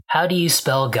How do you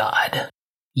spell God?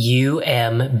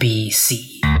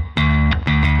 UMBC.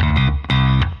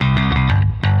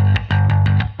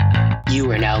 You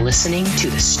are now listening to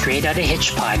the Straight Outta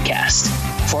Hitch Podcast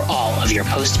for all of your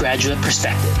postgraduate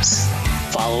perspectives.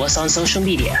 Follow us on social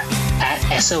media at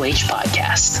SOH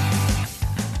Podcast.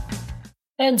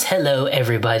 And hello,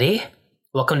 everybody.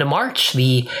 Welcome to March,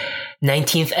 the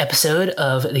 19th episode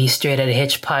of the Straight Outta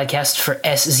Hitch Podcast for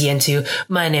SZN2.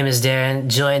 My name is Darryn,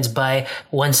 joined by,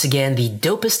 once again, the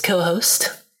dopest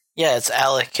co-host. Yeah, it's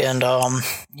Alec, and,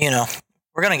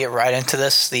 we're going to get right into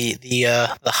this.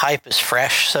 The hype is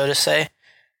fresh, so to say.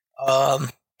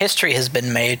 History has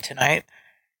been made tonight.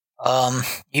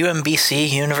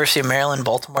 UMBC, University of Maryland,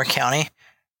 Baltimore County,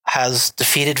 has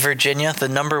defeated Virginia, the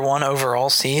number 1 overall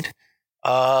seed,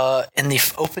 in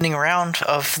the opening round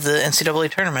of the NCAA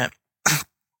tournament.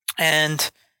 And,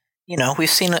 we've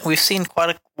seen quite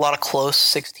a lot of close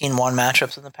 16-1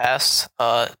 matchups in the past.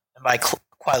 By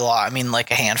quite a lot, I mean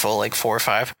like a handful, like 4 or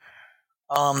 5.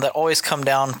 That always come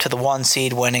down to the 1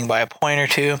 seed winning by a point or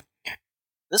 2.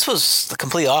 This was the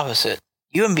complete opposite.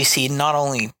 UMBC not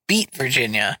only beat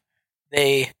Virginia,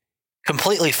 they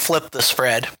completely flipped the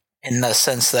spread in the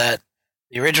sense that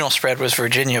the original spread was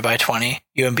Virginia by 20,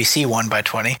 UMBC won by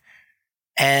 20,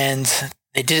 and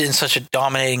they did it in such a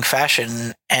dominating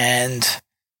fashion. And,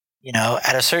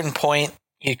 at a certain point,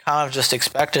 you kind of just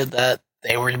expected that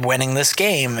they were winning this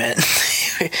game, and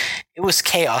it was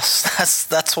chaos.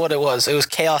 That's what it was. It was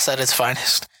chaos at its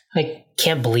finest. I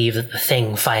can't believe that the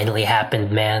thing finally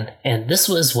happened, man. And this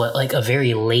was a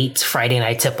very late Friday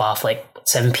night tip-off,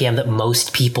 7 p.m. that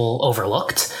most people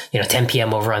overlooked, 10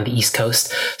 p.m. over on the East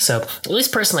Coast. So at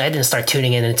least personally, I didn't start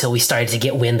tuning in until we started to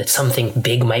get wind that something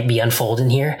big might be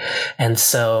unfolding here. And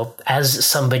so as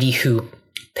somebody who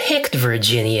picked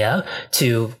Virginia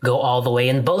to go all the way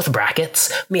in both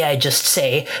brackets, may I just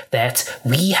say that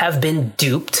we have been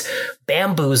duped,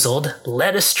 bamboozled,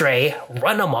 led astray,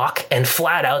 run amok, and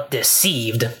flat out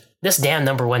deceived. This damn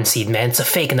number 1 seed, man. It's a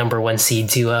fake number 1 seed,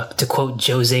 to quote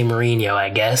Jose Mourinho, I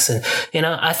guess. And,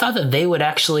 I thought that they would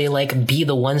actually, be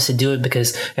the ones to do it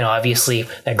because, obviously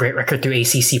that great record through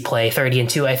ACC play,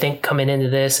 30-2, I think, coming into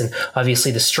this. And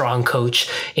obviously the strong coach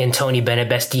in Tony Bennett,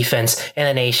 best defense in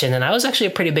the nation. And I was actually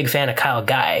a pretty big fan of Kyle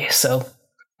Guy. So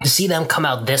to see them come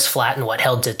out this flat and what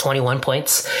held to 21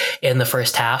 points in the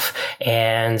first half,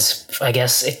 and I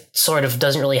guess it sort of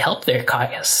doesn't really help their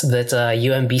cause that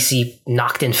UMBC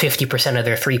knocked in 50% of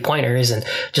their 3-pointers and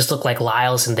just looked like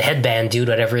Lyles and the headband dude,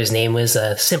 whatever his name was,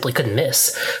 simply couldn't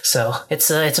miss. So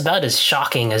it's about as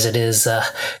shocking as it is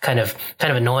kind of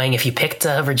annoying if you picked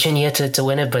Virginia to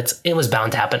win it, but it was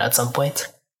bound to happen at some point.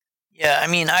 Yeah, I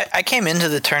mean, I came into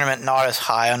the tournament not as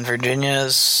high on Virginia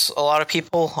as a lot of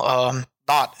people.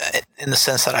 Not in the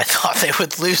sense that I thought they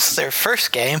would lose their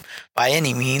first game by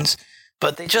any means,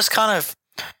 but they just kind of,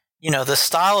 the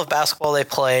style of basketball they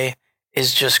play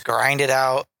is just grinded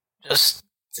out, just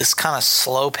this kind of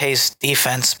slow-paced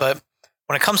defense. But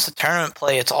when it comes to tournament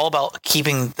play, it's all about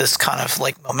keeping this kind of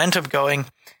momentum going,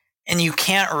 and you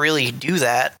can't really do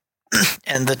that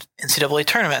in the NCAA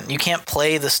tournament. You can't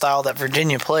play the style that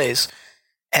Virginia plays,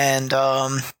 and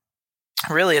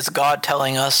really it's God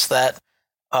telling us that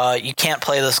you can't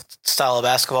play this style of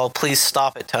basketball. Please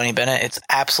stop it, Tony Bennett. It's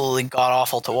absolutely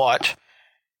god-awful to watch.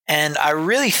 And I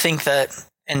really think that,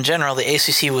 in general, the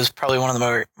ACC was probably one of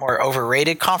the more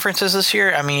overrated conferences this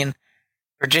year. I mean,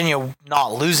 Virginia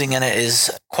not losing in it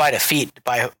is quite a feat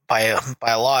by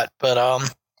a lot. But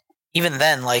even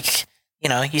then,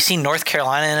 you see North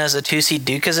Carolina in as a 2 seed,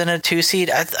 Duke is in a 2 seed.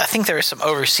 I think there was some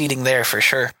overseeding there for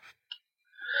sure.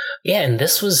 Yeah, and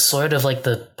this was sort of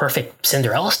the perfect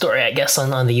Cinderella story, I guess,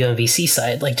 on the UMBC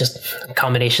side. Just a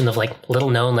combination of little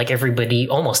known,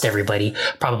 almost everybody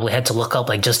probably had to look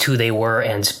up just who they were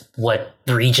and what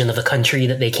region of the country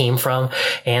that they came from.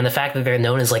 And the fact that they're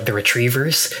known as the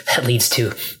Retrievers, that leads to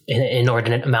an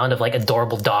inordinate amount of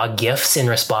adorable dog gifts in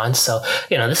response. So,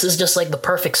 this is just the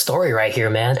perfect story right here,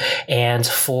 man. And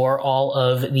for all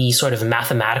of the sort of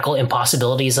mathematical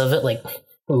impossibilities of it,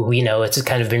 it's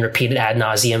kind of been repeated ad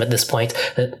nauseum at this point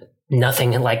that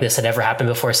nothing like this had ever happened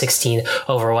before.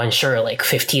 16-1, sure,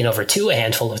 15-2 a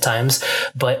handful of times.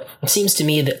 But it seems to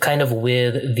me that kind of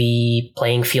with the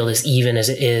playing field as even as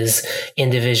it is in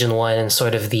Division I and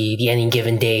sort of the any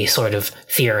given day sort of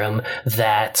theorem,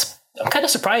 that I'm kind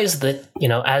of surprised that,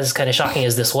 as kind of shocking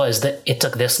as this was, that it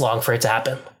took this long for it to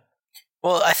happen.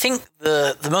 Well, I think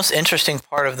the most interesting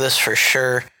part of this for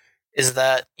sure is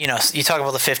that, you talk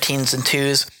about the 15s and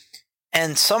 2s,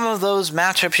 and some of those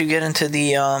matchups you get into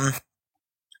the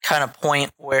kind of point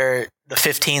where the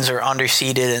 15s are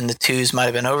underseeded and the 2s might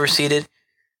have been overseeded.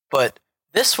 But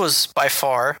this was by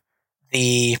far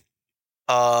the,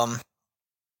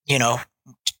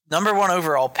 number one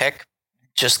overall pick,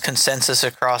 just consensus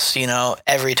across,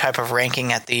 every type of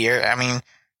ranking at the year. I mean,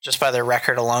 just by their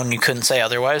record alone, you couldn't say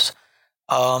otherwise.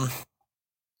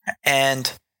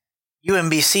 And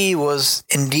UMBC was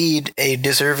indeed a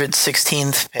deserved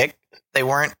 16th pick. They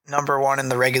weren't number one in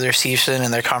the regular season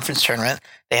in their conference tournament.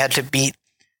 They had to beat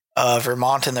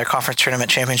Vermont in their conference tournament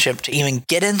championship to even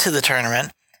get into the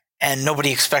tournament, and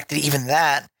nobody expected even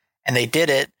that, and they did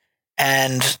it,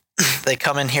 and they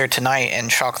come in here tonight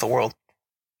and shock the world.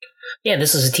 Yeah,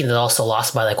 this is a team that also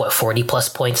lost by 40 plus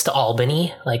points to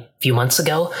Albany a few months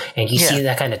ago. And you see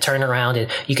that kind of turnaround,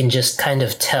 and you can just kind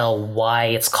of tell why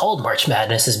it's called March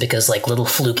Madness is because little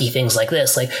fluky things like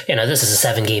this, this is a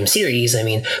 7-game series. I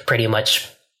mean, pretty much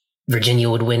Virginia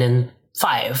would win in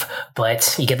 5,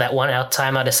 but you get that one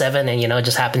time out of 7, and it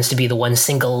just happens to be the one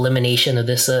single elimination of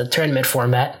this tournament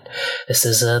format. This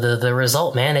is the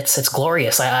result, man. It's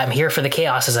glorious. I'm here for the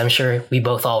chaos, as I'm sure we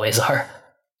both always are.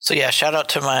 So yeah, shout out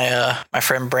to my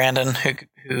friend Brandon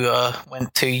who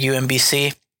went to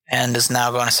UMBC and is now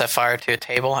going to set fire to a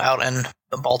table out in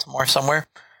Baltimore somewhere.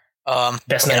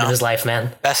 Best night of his life,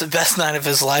 man. Best night of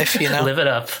his life, Live it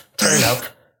up. Turn up.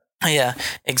 Yeah,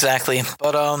 exactly.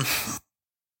 But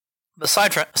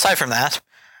aside from that,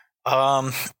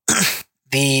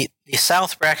 the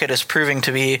South bracket is proving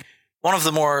to be one of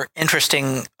the more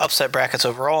interesting upset brackets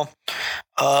overall.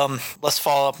 Let's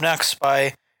follow up next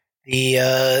by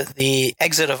the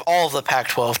exit of all of the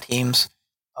Pac-12 teams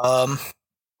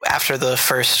after the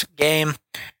first game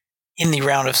in the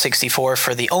round of 64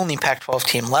 for the only Pac-12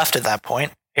 team left at that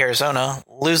point, Arizona,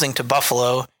 losing to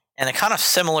Buffalo in a kind of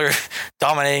similar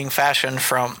dominating fashion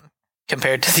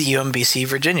compared to the UMBC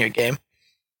Virginia game.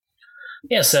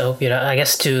 Yeah, so, I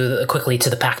guess quickly to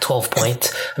the Pac-12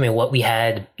 point, I mean, what we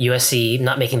had USC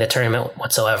not making the tournament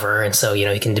whatsoever, and so,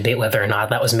 you can debate whether or not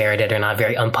that was merited or not,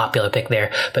 very unpopular pick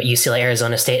there, but UCLA,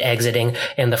 Arizona State exiting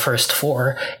in the first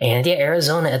 4, and yeah,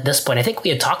 Arizona at this point, I think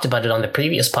we had talked about it on the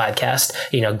previous podcast,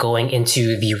 going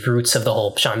into the roots of the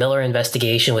whole Sean Miller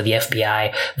investigation with the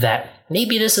FBI, that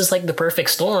maybe this is the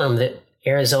perfect storm that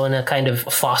Arizona kind of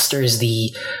fosters the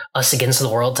us against the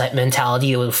world type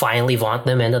mentality. It would finally vaunt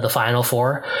them into the Final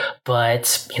Four.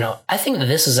 But, I think that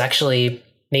this is actually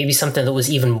maybe something that was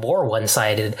even more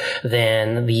one-sided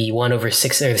than the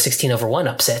 1/6 or the 16/1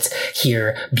 upset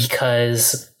here,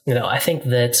 because, I think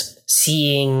that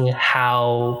seeing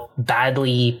how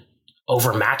badly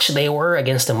overmatched they were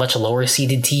against a much lower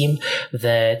seeded team,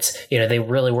 that they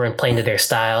really weren't playing to their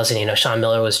styles, and Sean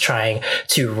Miller was trying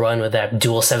to run with that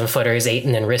dual 7-footers,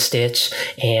 Ayton and Ristich,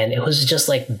 and it was just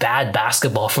bad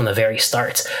basketball from the very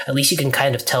start. At least you can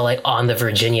kind of tell on the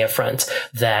Virginia front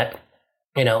that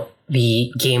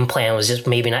the game plan was just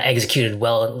maybe not executed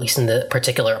well, at least in the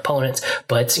particular opponents,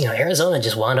 but Arizona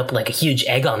just wound up like a huge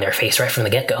egg on their face right from the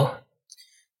get-go.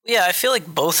 Yeah, I feel like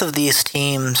both of these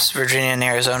teams, Virginia and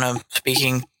Arizona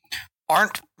speaking,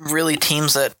 aren't really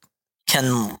teams that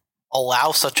can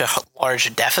allow such a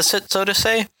large deficit, so to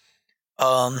say.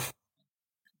 The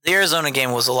Arizona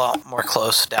game was a lot more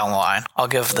close down the line. I'll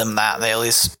give them that. They at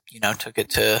least, took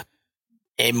it to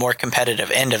a more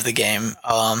competitive end of the game,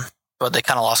 but they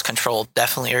kind of lost control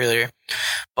definitely earlier.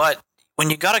 But when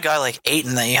you got a guy like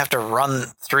Ayton that you have to run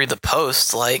through the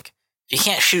post, you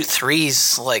can't shoot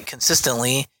threes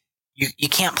consistently. You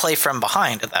can't play from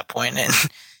behind at that point. And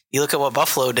you look at what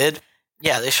Buffalo did.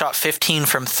 Yeah, they shot 15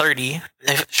 from 30.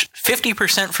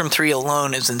 50% from 3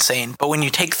 alone is insane. But when you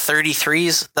take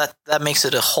 33s, that makes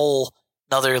it a whole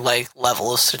another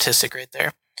level of statistic right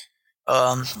there.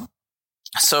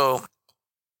 So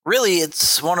really,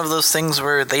 it's one of those things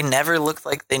where they never looked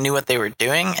like they knew what they were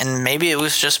doing. And maybe it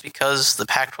was just because the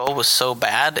Pac-12 was so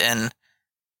bad and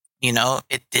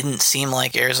it didn't seem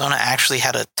like Arizona actually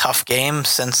had a tough game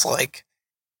since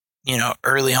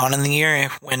early on in the year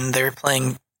when they were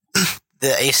playing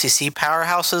the ACC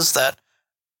powerhouses that,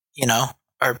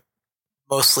 are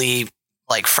mostly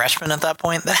freshmen at that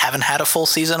point that haven't had a full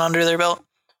season under their belt.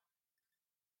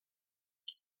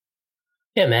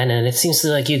 Yeah, man, and it seems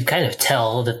like you kind of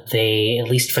tell that they, at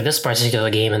least for this particular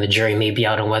game, and the jury may be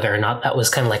out on whether or not that was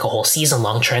kind of like a whole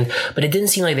season-long trend, but it didn't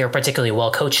seem like they were particularly well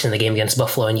coached in the game against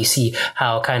Buffalo, and you see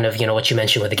how kind of, what you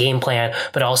mentioned with the game plan,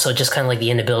 but also just kind of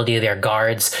the inability of their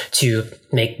guards to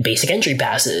make basic entry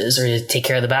passes or to take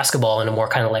care of the basketball in a more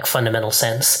kind of fundamental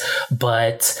sense.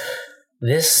 But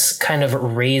this kind of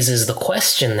raises the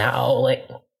question now,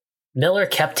 Miller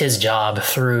kept his job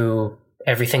through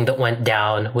everything that went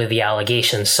down with the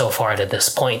allegations so far to this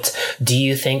point, do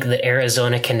you think that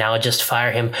Arizona can now just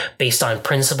fire him based on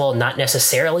principle, not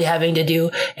necessarily having to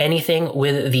do anything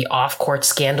with the off-court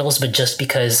scandals, but just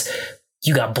because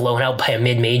you got blown out by a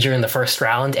mid-major in the first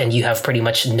round and you have pretty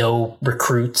much no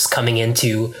recruits coming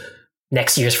into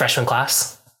next year's freshman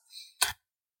class?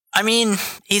 I mean,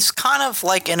 he's kind of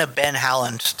like in a Ben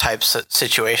Haaland type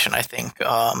situation, I think.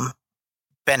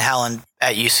 Ben Haaland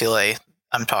at UCLA,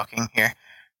 I'm talking here.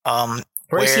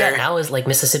 Where is he at now? Is like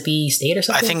Mississippi State or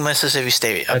something? I think Mississippi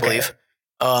State, I believe.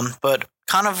 But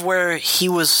kind of where he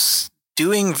was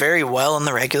doing very well in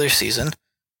the regular season,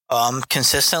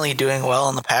 consistently doing well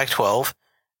in the Pac-12,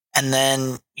 and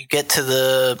then you get to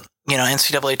the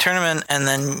NCAA tournament, and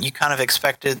then you kind of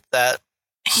expected that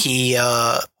he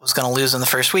was going to lose in the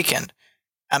first weekend.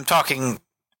 I'm talking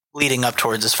leading up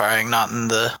towards his firing, not in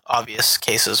the obvious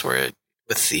cases where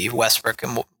with the Westbrook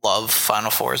and Love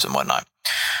Final Fours and whatnot.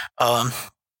 But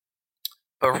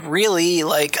really,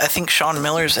 like, I think Sean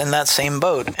Miller's in that same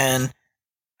boat, and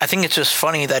I think it's just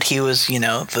funny that he was,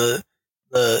 the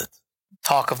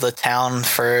talk of the town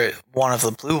for one of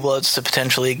the Blue Bloods to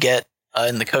potentially get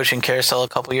in the coaching carousel a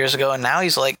couple years ago, and now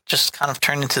he's like just kind of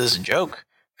turned into this joke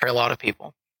for a lot of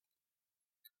people.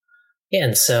 Yeah,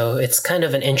 and so it's kind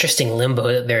of an interesting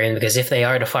limbo that they're in, because if they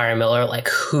are to fire Miller, like,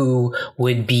 who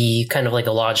would be kind of like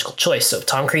a logical choice? So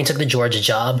Tom Crean took the Georgia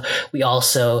job. We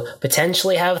also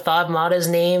potentially have Thad Matta's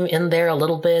name in there a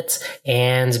little bit,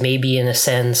 and maybe in a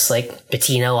sense, like,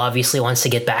 Pitino obviously wants to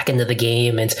get back into the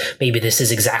game, and maybe this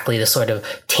is exactly the sort of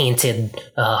tainted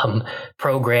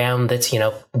program that's,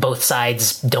 both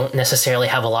sides don't necessarily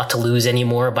have a lot to lose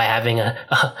anymore by having a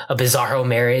bizarro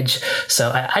marriage. So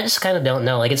I just kind of don't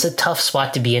know. Like, it's a tough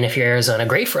spot to be in if you're Arizona.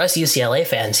 Great for us UCLA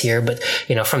fans here, but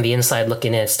from the inside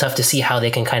looking in, it's tough to see how they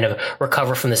can kind of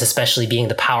recover from this, especially being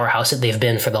the powerhouse that they've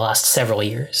been for the last several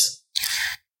years.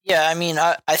 Yeah, I mean,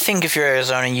 I think if you're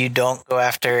Arizona, you don't go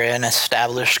after an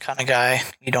established kind of guy.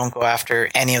 You don't go after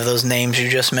any of those names you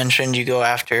just mentioned. You go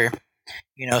after,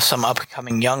 some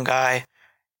up-and-coming young guy,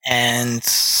 and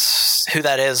who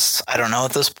that is, I don't know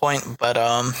at this point, but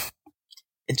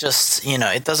it just,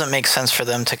 it doesn't make sense for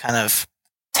them to kind of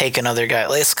take another guy.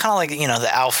 It's kind of like,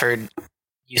 the Alford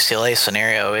UCLA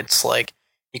scenario. It's like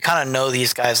you kind of know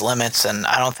these guys' limits, and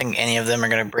I don't think any of them are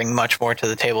going to bring much more to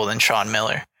the table than Sean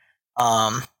Miller.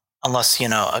 Unless,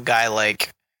 a guy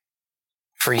like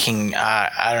freaking,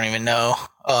 I don't even know.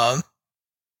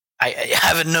 I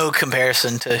have no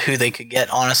comparison to who they could get,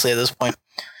 honestly, at this point.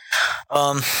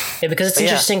 Yeah, because it's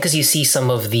interesting because you see some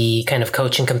of the kind of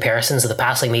coaching comparisons of the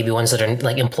past, like maybe ones that are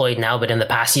like employed now, but in the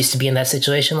past used to be in that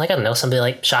situation. Like, I don't know, somebody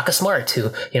like Shaka Smart, who,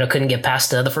 couldn't get past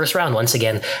the first round once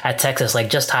again at Texas, like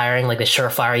just hiring like the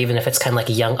surefire, even if it's kind of like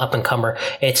a young up and comer,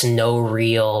 it's no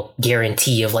real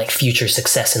guarantee of like future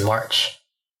success in March.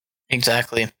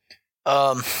 Exactly.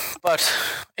 But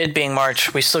it being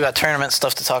March, we still got tournament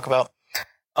stuff to talk about.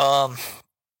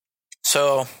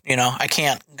 So, I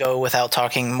can't go without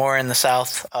talking more in the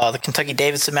South. The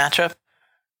Kentucky-Davidson matchup.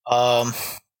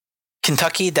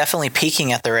 Kentucky definitely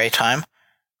peaking at the right time.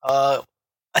 I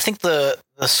think the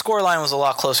score line was a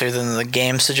lot closer than the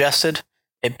game suggested,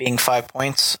 it being 5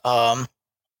 points,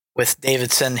 with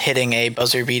Davidson hitting a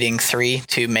buzzer-beating 3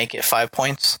 to make it 5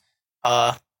 points.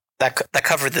 That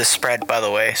covered the spread, by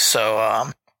the way,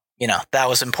 so that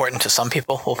was important to some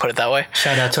people. We'll put it that way.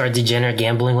 Shout out to our degenerate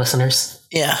gambling listeners.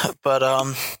 Yeah, but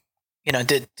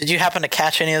did you happen to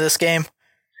catch any of this game?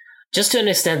 Just to an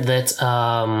extent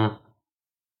that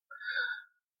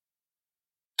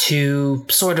to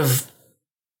sort of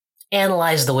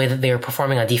analyze the way that they were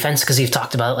performing on defense, because we've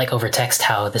talked about like over text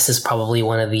how this is probably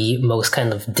one of the most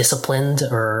kind of disciplined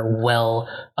or well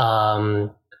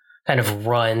kind of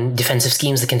run defensive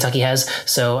schemes that Kentucky has.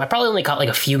 So I probably only caught like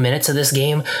a few minutes of this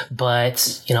game,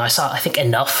 but, I saw, I think,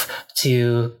 enough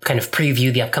to kind of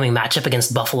preview the upcoming matchup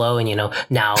against Buffalo. And,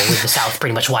 now with the South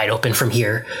pretty much wide open from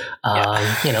here,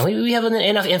 we have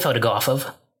enough info to go off of.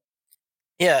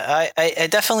 Yeah, I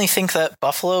definitely think that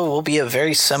Buffalo will be a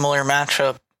very similar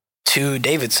matchup to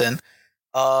Davidson.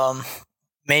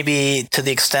 Maybe to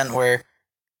the extent where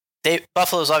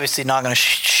Buffalo's obviously not going to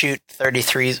shoot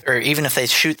 33s, or even if they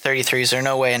shoot 33s, they're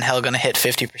no way in hell going to hit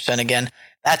 50% again.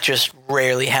 That just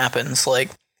rarely happens. Like,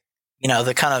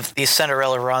 the kind of these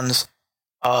Cinderella runs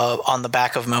on the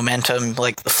back of momentum,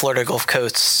 like the Florida Gulf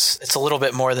Coast, it's a little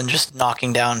bit more than just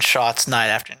knocking down shots night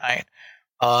after night.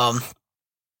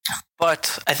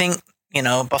 But I think,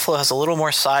 Buffalo has a little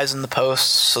more size in the post,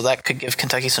 so that could give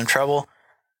Kentucky some trouble.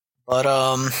 But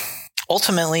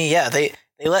ultimately, yeah, they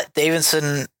let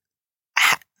Davidson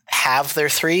have their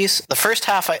threes. The first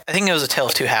half, I think it was a tale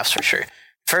of two halves for sure.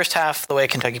 first half, the way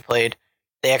Kentucky played,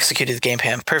 they executed the game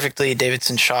plan perfectly.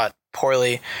 Davidson shot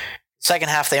poorly. Second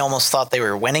half, they almost thought they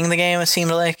were winning the game, it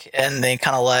seemed like, and they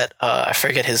kind of let, I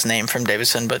forget his name from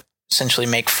Davidson, but essentially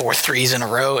make 4 threes in a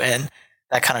row, and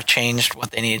that kind of changed what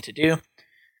they needed to do.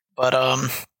 But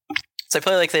so they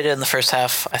play like they did in the first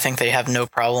half. I think they have no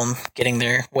problem getting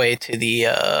their way to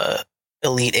the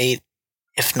Elite Eight,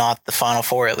 if not the Final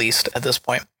Four, at least at this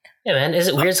point. Yeah, man. Is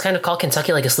it weird to kind of call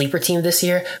Kentucky like a sleeper team this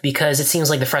year? Because it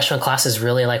seems like the freshman class is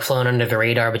really like flown under the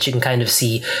radar, but you can kind of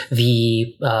see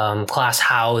the class,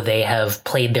 how they have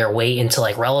played their way into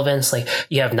like relevance. Like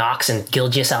you have Knox and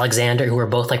Gilgeous-Alexander, who are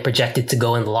both like projected to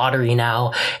go in the lottery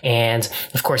now. And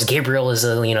of course, Gabriel is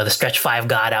the stretch 5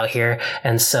 god out here.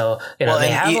 And so, they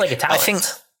have like a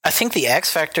talent. I think the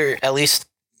X factor, at least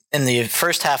in the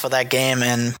first half of that game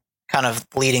and kind of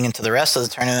leading into the rest of the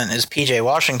tournament, is PJ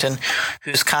Washington,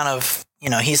 who's kind of,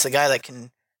 he's the guy that can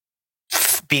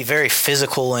be very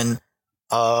physical and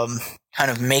kind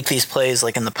of make these plays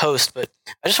like in the post. But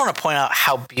I just want to point out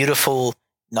how beautiful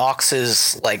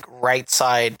Knox's like right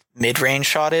side mid-range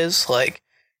shot is. Like,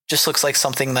 just looks like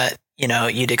something that,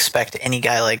 you'd expect any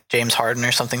guy like James Harden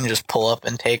or something to just pull up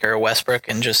and take, or Westbrook,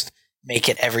 and just make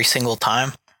it every single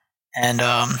time. And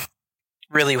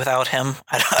really, without him,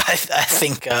 I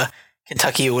think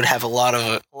Kentucky would have a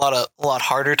lot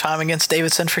harder time against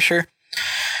Davidson for sure.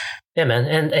 Yeah, man.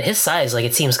 And at his size, like,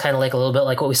 it seems kind of like a little bit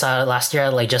like what we saw last year,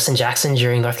 like Justin Jackson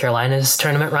during North Carolina's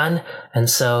tournament run. And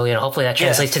so, hopefully that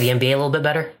translates to the NBA a little bit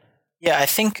better. Yeah, I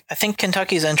think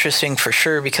Kentucky's interesting for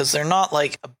sure, because they're not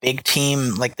like a big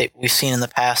team like we've seen in the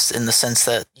past, in the sense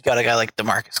that you got a guy like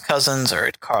DeMarcus Cousins or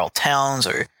Karl Towns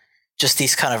or just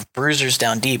these kind of bruisers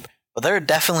down deep. But they're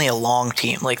definitely a long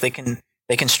team. Like they can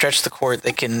stretch the court.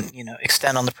 They can,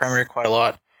 extend on the perimeter quite a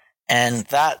lot. And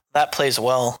that plays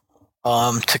well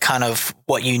to kind of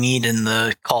what you need in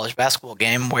the college basketball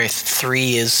game, where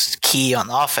 3 is key on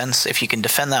the offense. If you can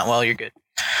defend that well, you're good.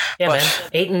 Yeah, man.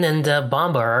 Ayton and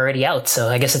Bamba are already out, so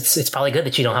I guess it's probably good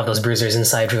that you don't have those bruisers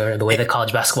inside for the way that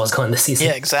college basketball is going this season.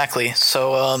 Yeah, exactly.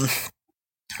 So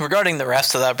regarding the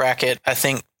rest of that bracket, I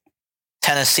think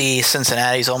Tennessee,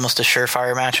 Cincinnati is almost a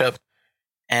surefire matchup.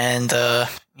 And,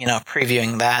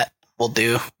 previewing that we'll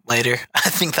do later. I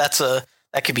think that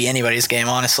could be anybody's game,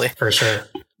 honestly. For sure.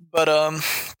 But,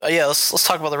 yeah, let's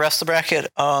talk about the rest of the bracket.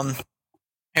 You want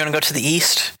to go to the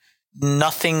East?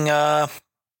 Nothing, I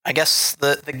guess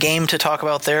the game to talk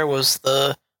about there was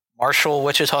the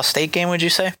Marshall-Wichita State game, would you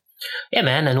say? Yeah,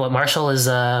 man. And what Marshall is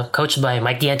coached by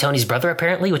Mike D'Antoni's brother,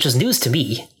 apparently, which is news to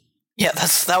me. Yeah,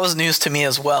 that was news to me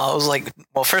as well. I was like,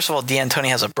 well, first of all, D'Antoni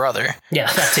has a brother.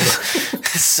 Yeah, that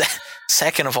too.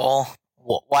 Second of all,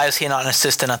 why is he not an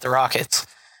assistant at the Rockets?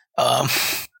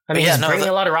 He's bringing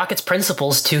a lot of Rockets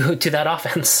principles to that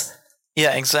offense.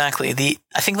 Yeah, exactly.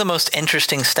 I think the most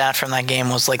interesting stat from that game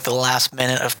was like the last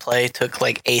minute of play took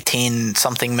like 18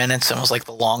 something minutes and was like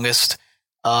the longest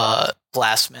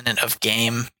last minute of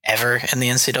game ever in the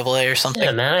NCAA or something.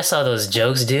 Yeah, man, I saw those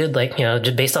jokes, dude. Like,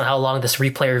 just based on how long this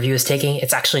replay review is taking,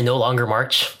 it's actually no longer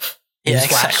March. Yeah,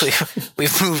 exactly.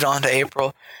 We've moved on to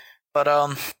April. But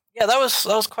yeah, that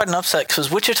was quite an upset,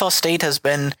 because Wichita State has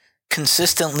been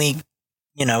consistently,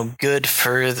 good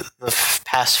for the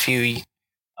past few,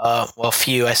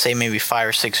 I say maybe 5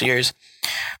 or 6 years.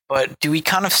 But do we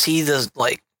kind of see the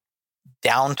like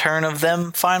downturn of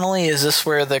them finally? Is this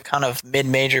where the kind of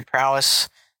mid-major prowess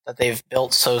that they've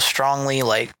built so strongly,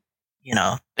 like,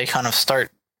 they kind of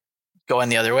start going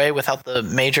the other way without the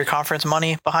major conference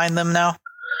money behind them now?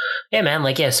 Yeah, man.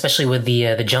 Like, yeah, especially with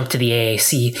the jump to the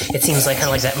AAC, it seems like kind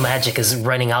of like that magic is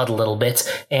running out a little bit.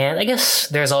 And I guess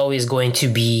there's always going to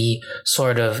be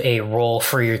sort of a role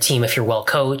for your team if you're well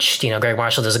coached. Greg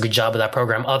Marshall does a good job of that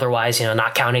program. Otherwise,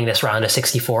 not counting this round of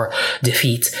 64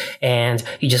 defeat. And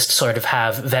you just sort of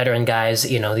have veteran guys,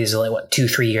 these are like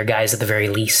 2-3 year guys at the very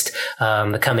least,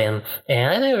 that come in.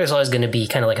 And I think there's always going to be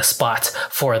kind of like a spot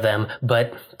for them,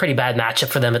 but pretty bad matchup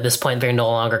for them at this point. They're no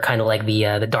longer kind of like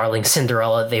the darling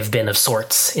Cinderella they've been of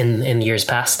sorts in years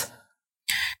past.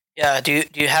 Yeah. Do you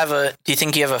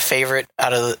think you have a favorite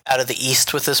out of the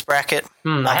East with this bracket?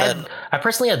 I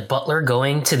personally had Butler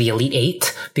going to the Elite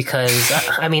Eight because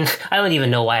I don't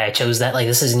even know why I chose that. Like,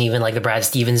 this isn't even like the Brad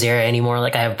Stevens era anymore.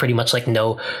 Like, I have pretty much like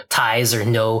no ties or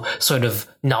no sort of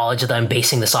knowledge that I'm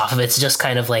basing this off of. It's just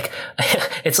kind of like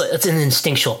it's an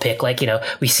instinctual pick. Like,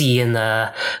 we see in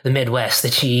the Midwest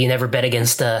that you never bet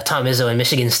against Tom Izzo and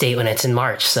Michigan State when it's in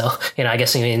March. So I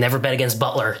guess you never bet against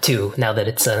Butler too now that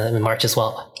it's in March as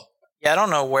well. Yeah, I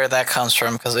don't know where that comes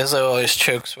from, because Izzo always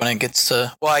chokes when it gets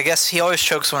to... Well, I guess he always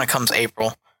chokes when it comes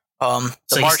April.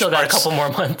 So you still got a couple more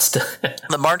months to...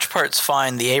 The March part's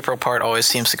fine. The April part always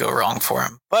seems to go wrong for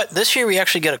him. But this year we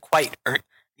actually get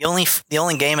the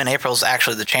only game in April is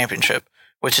actually the championship,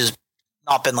 which has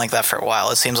not been like that for a while.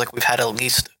 It seems like we've had at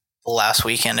least the last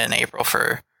weekend in April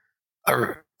for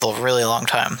a really long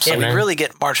time. So we really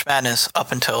get March Madness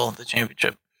up until the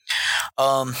championship.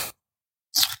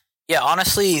 Yeah,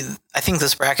 honestly, I think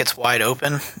this bracket's wide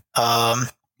open.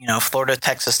 Florida,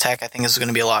 Texas Tech, I think is going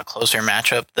to be a lot closer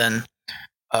matchup than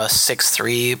a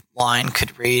 6-3 line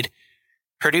could read.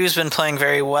 Purdue's been playing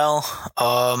very well.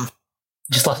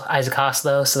 Just lost Isaac Haas,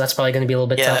 though, so that's probably going to be a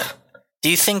little bit tough. Do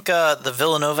you think the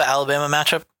Villanova-Alabama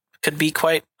matchup could be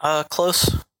quite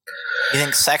close? You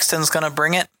think Sexton's going to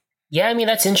bring it? Yeah, I mean,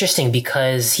 that's interesting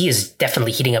because he is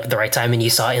definitely heating up at the right time. And you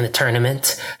saw in the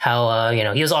tournament how,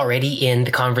 he was already in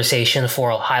the conversation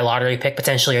for a high lottery pick,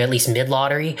 potentially, or at least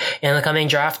mid-lottery in the coming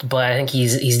draft. But I think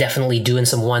he's definitely doing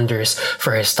some wonders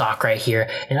for his stock right here.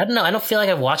 And I don't know, I don't feel like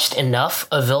I've watched enough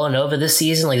of Villanova this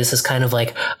season. Like, this is kind of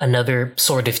like another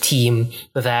sort of team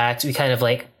that we kind of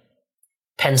like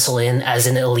pencil in as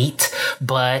an elite,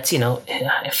 but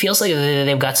it feels like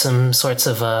they've got some sorts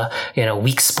of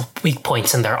weak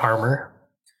points in their armor.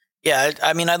 Yeah,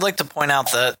 I mean, I'd like to point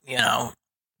out that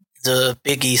the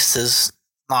Big East is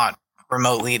not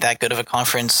remotely that good of a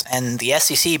conference, and the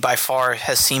SEC by far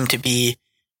has seemed to be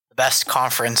the best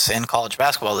conference in college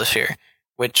basketball this year.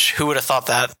 Which, who would have thought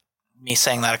that? Me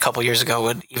saying that a couple years ago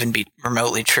would even be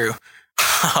remotely true.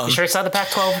 You sure it's not the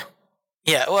Pac-12?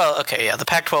 Yeah, well, okay, yeah, the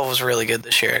Pac-12 was really good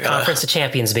this year. Conference of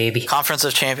Champions, baby. Conference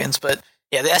of Champions, but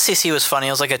yeah, the SEC was funny. It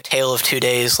was like a tale of 2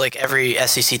 days. Like every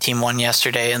SEC team won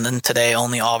yesterday, and then today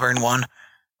only Auburn won.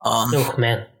 Oh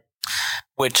man!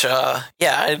 Which,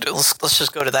 let's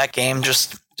just go to that game.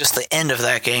 Just the end of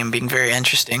that game being very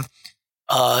interesting.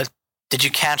 Did you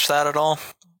catch that at all?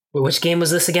 Which game was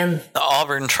this again? The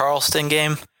Auburn-Charleston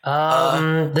game.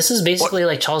 This is basically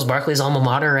like Charles Barkley's alma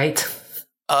mater, right?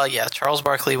 Yeah, Charles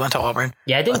Barkley went to Auburn.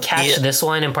 Yeah, I didn't catch this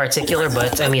one in particular,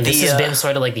 but I mean, this has been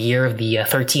sort of like the year of the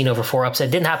 13-over-4 upset.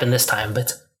 It didn't happen this time,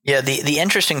 but yeah, the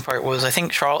interesting part was I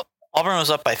think Auburn was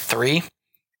up by 3,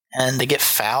 and they get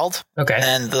fouled. Okay,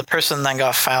 and the person that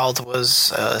got fouled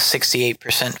was a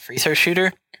 68% free throw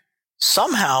shooter.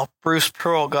 Somehow, Bruce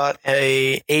Pearl got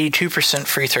a 82%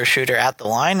 free throw shooter at the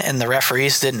line, and the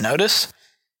referees didn't notice,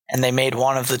 and they made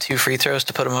one of the 2 free throws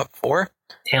to put him up 4.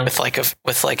 Damn. With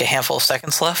like a handful of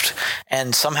seconds left,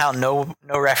 and somehow no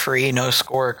referee, no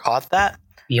scorer caught that.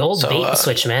 The old bait and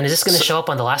switch, man. Is this going to show up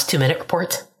on the last 2-minute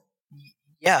report?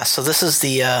 Yeah. So this is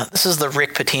the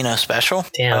Rick Pitino special.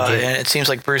 Damn, dude. And it seems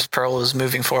like Bruce Pearl is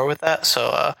moving forward with that.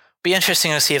 So be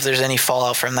interesting to see if there's any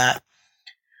fallout from that.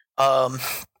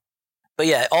 But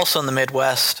yeah, also in the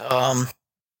Midwest,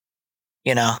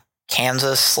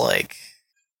 Kansas. Like,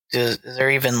 is there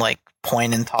even like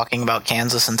point in talking about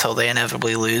Kansas until they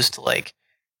inevitably lose to like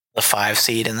the 5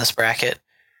 seed in this bracket?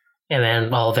 Yeah,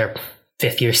 man, all their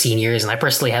 5th-year seniors, and I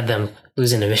personally had them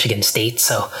losing to Michigan State,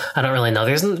 so I don't really know.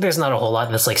 There's not a whole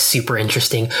lot that's like super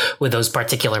interesting with those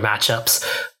particular matchups,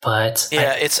 but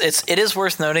yeah, it is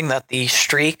worth noting that the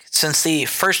streak since the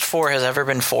first 4 has ever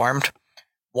been formed,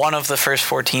 one of the first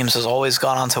 4 teams has always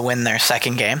gone on to win their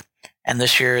second game, and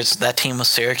this year that team was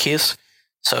Syracuse.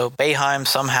 So Boeheim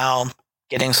somehow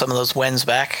getting some of those wins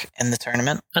back in the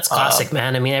tournament. That's classic,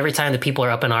 man. I mean, every time the people are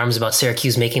up in arms about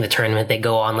Syracuse making the tournament, they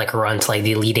go on like a run to like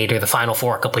the Elite 8 or the Final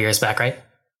 4 a couple years back, right?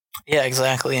 Yeah,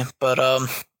 exactly. But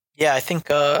I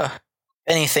think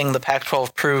anything, the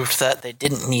Pac-12 proved that they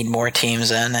didn't need more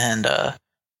teams in, and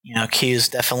Q's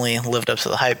definitely lived up to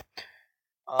the hype.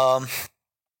 But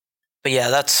yeah,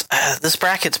 this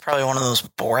bracket's probably one of those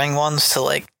boring ones to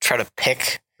like try to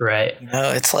pick. Right.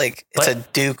 It's like it's a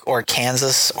Duke or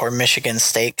Kansas or Michigan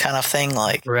State kind of thing.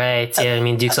 Like, right. Yeah, I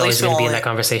mean, Duke's always going to be in that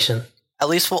conversation. At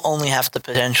least we'll only have to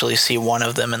potentially see one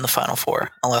of them in the Final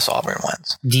 4, unless Auburn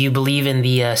wins. Do you believe in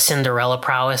the Cinderella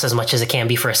prowess as much as it can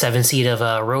be for a 7 seed of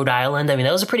Rhode Island? I mean,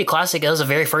 that was a pretty classic. That was the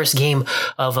very first game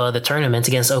of the tournament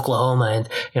against Oklahoma,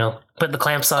 and put the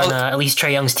clamps on at least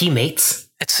Trae Young's teammates.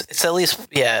 It's at least,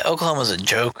 yeah, Oklahoma's a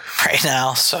joke right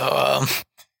now. So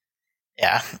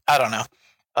yeah, I don't know.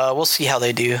 We'll see how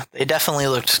they do. They definitely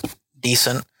looked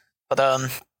decent. But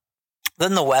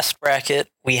then the West bracket,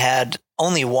 we had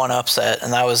only one upset,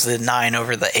 and that was the 9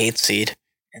 over the 8 seed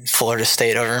in Florida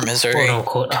State over Missouri.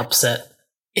 Quote-unquote upset.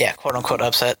 Yeah, quote-unquote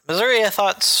upset. Missouri, I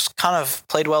thought, kind of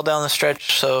played well down the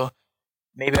stretch, so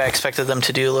maybe I expected them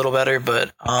to do a little better,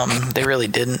 but they really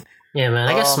didn't. Yeah, man.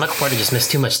 I guess Michael Porter just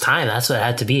missed too much time. That's what it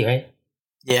had to be, right?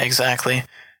 Yeah, exactly.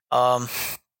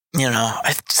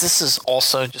 This is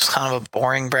also just kind of a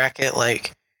boring bracket.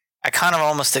 Like, I kind of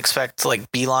almost expect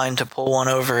like Beeline to pull one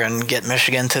over and get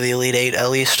Michigan to the Elite Eight at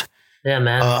least. Yeah,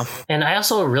 man. And I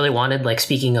also really wanted, like,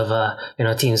 speaking of,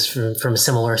 teams from a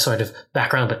similar sort of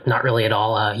background, but not really at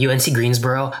all, UNC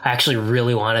Greensboro, I actually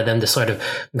really wanted them to sort of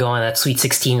go on that Sweet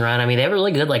 16 run. I mean, they have a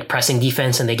really good, like, pressing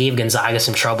defense, and they gave Gonzaga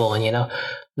some trouble, and,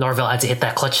 Norville had to hit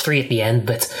that clutch 3 at the end,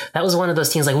 but that was one of those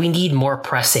teams, like, we need more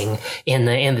pressing in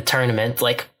the tournament.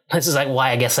 Like, this is, like, why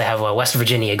I guess I have West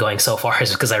Virginia going so far,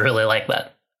 is because I really like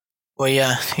that. Well,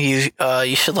 yeah,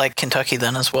 you should like Kentucky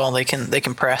then as well. They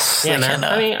can press. Yeah, man.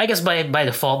 I mean, I guess by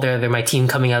default, they're my team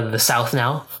coming out of the South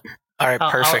now. All right,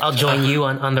 perfect. I'll join you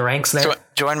on the ranks there.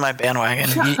 Join my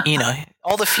bandwagon. you know,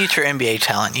 all the future NBA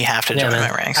talent, you have to join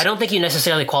my ranks. I don't think you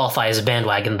necessarily qualify as a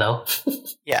bandwagon, though.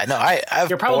 Yeah, no,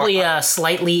 You're probably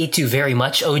slightly to very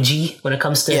much OG when it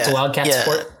comes to Wildcat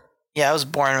sport. Yeah, I was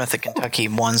born with a Kentucky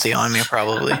onesie on me,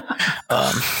 probably.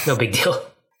 No big deal.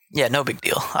 Yeah, no big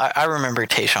deal. I remember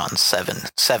Tayshawn's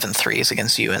seven threes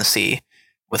against UNC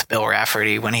with Bill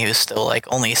Rafferty when he was still like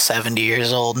only 70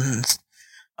 years old.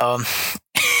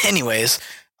 Anyways,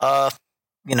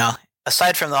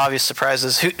 aside from the obvious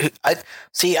surprises, I've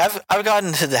gotten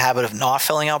into the habit of not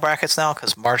filling out brackets now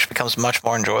because March becomes much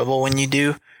more enjoyable when you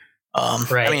do.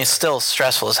 Right. I mean, it's still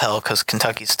stressful as hell because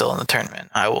Kentucky's still in the tournament.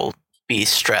 I will be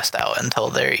stressed out until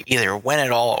they either win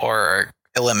it all or are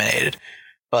eliminated.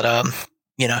 But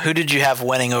who did you have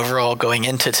winning overall going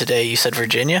into today? You said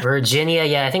Virginia? Virginia,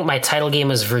 yeah. I think my title game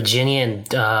was Virginia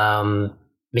and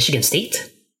Michigan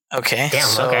State. Okay.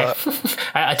 Damn, okay.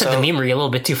 I took the memory a little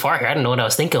bit too far here. I didn't know what I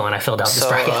was thinking when I filled out this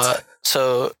bracket.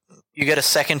 So you get a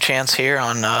second chance here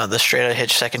on the Straight Outta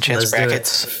Hitch second chance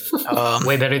brackets.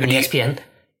 Way better than ESPN.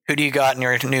 Who do you got in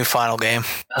your new final game?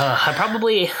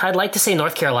 I'd like to say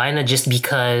North Carolina just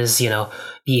because,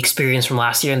 the experience from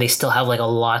last year, and they still have like a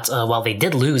lot, while they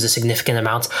did lose a significant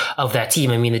amount of that team.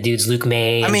 I mean, the dudes Luke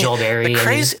May and Joel Berry.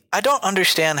 I don't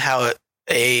understand how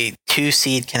a 2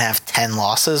 seed can have 10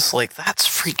 losses. Like, that's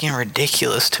freaking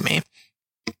ridiculous to me.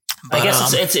 But I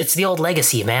guess it's the old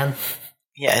legacy, man.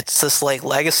 Yeah, it's this like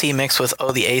legacy mixed with,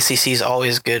 the ACC is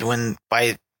always good when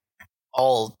by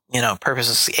all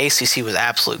purposes, the ACC was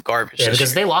absolute garbage. Yeah,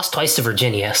 because they lost twice to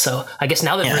Virginia. So I guess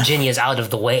now that Virginia is out of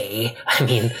the way, I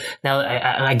mean, now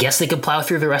I guess they could plow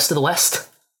through the rest of the West.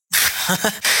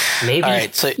 Maybe. All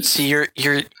right, so you're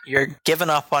giving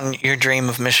up on your dream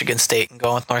of Michigan State and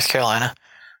going with North Carolina.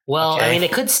 Well, okay. I mean,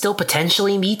 it could still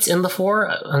potentially meet in the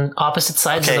 4 on opposite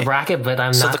sides of the bracket, but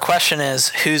I'm not. So the question is,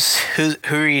 who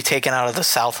are you taking out of the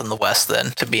South and the West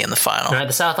then to be in the final? All right,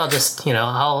 the South, I'll just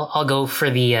I'll go for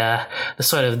the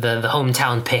sort of the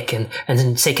hometown pick and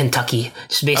then say Kentucky,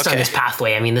 just based on this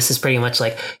pathway. I mean, this is pretty much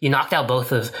like you knocked out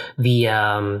both of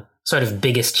the sort of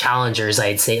biggest challengers,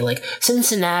 I'd say, like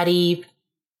Cincinnati.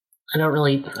 I don't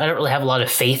really have a lot of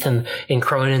faith in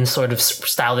Cronin's sort of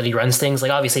style that he runs things.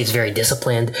 Like, obviously, it's very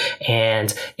disciplined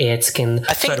and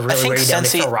sort of really wear you down.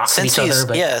 They throw rocks at each other.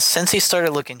 But since he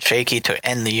started looking shaky to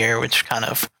end the year, which kind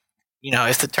of,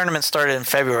 if the tournament started in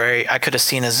February, I could have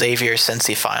seen a Xavier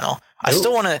Cincy final. I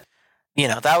still want to,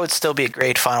 that would still be a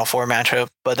great Final Four matchup,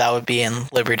 but that would be in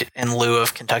lieu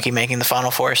of Kentucky making the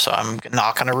Final Four. So I'm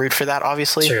not going to root for that,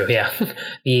 obviously. True, yeah.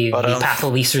 The path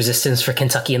of least resistance for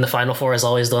Kentucky in the Final Four is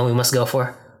always the one we must go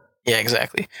for. Yeah,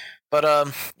 exactly. But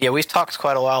we've talked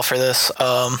quite a while for this.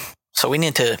 So we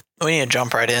need to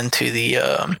jump right into the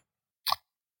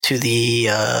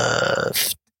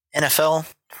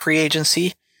NFL free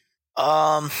agency.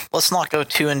 Let's not go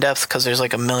too in depth because there's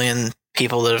like a million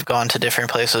people that have gone to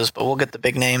different places, but we'll get the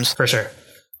big names for sure.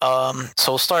 So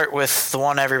we'll start with the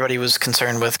one everybody was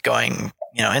concerned with going,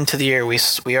 into the year. We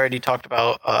already talked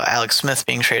about Alex Smith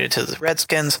being traded to the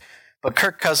Redskins, but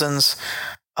Kirk Cousins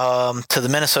to the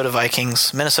Minnesota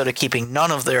Vikings. Minnesota keeping none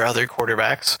of their other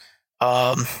quarterbacks.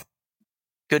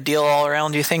 Good deal all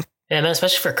around, do you think? Yeah, man,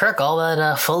 especially for Kirk, all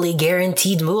that fully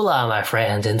guaranteed moolah, my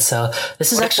friend. And so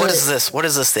this is what is this? What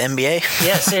is this, the NBA?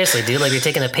 Yeah, seriously, dude. Like, you're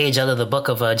taking a page out of the book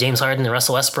of James Harden and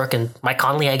Russell Westbrook and Mike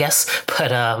Conley, I guess.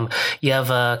 But you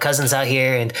have Cousins out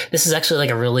here, and this is actually like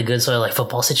a really good sort of like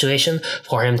football situation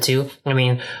for him too. I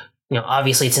mean,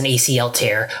 obviously it's an ACL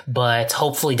tear, but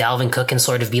hopefully Dalvin Cook can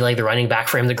sort of be like the running back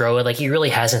for him to grow with. Like, he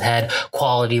really hasn't had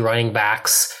quality running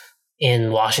backs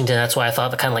in Washington. That's why I thought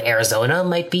that kind of like Arizona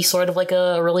might be sort of like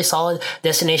a really solid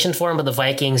destination for him. But the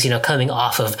Vikings, coming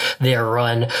off of their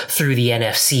run through the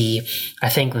NFC, I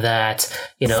think that,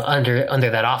 under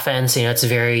that offense, he has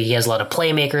a lot of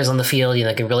playmakers on the field,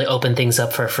 can really open things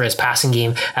up for his passing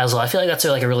game as well. I feel like that's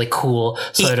like a really cool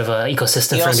sort of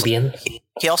ecosystem for him to be in.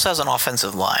 He also has an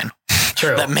offensive line.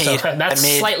 True. That's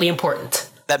slightly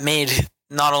important. That made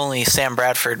not only Sam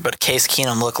Bradford, but Case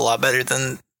Keenum look a lot better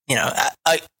than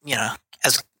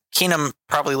as Keenum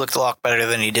probably looked a lot better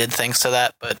than he did thanks to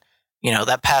that, but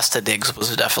that pass to Diggs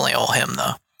was definitely all him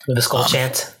though. With the skull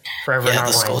chant forever in our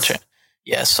the skull minds. chant.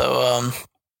 Yeah, so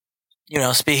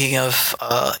speaking of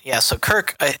so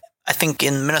Kirk, I think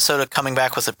in Minnesota coming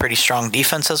back with a pretty strong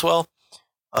defense as well.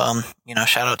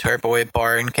 Shout out to our boy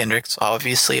Barr and Kendricks,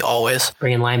 obviously always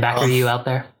bringing linebacker you out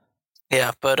there.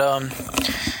 Yeah, but I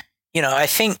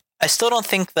don't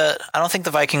think the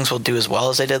Vikings will do as well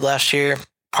as they did last year.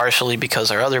 Partially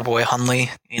because our other boy Hundley,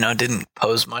 didn't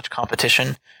pose much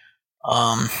competition.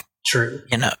 True.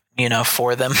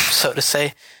 For them, so to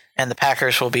say, and the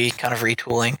Packers will be kind of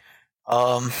retooling.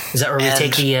 Is that where we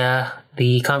take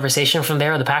the conversation from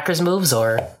there? The Packers moves,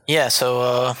 or that's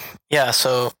my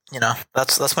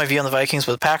view on the Vikings.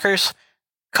 But the Packers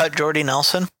cut Jordy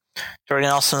Nelson. Jordy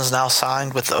Nelson is now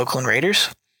signed with the Oakland Raiders.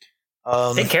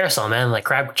 Big carousel, man. Like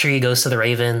Crabtree goes to the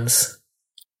Ravens.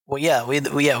 Well, we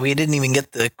didn't even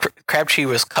get the Crabtree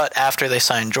was cut after they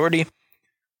signed Jordy.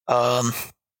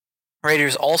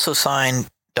 Raiders also signed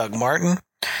Doug Martin,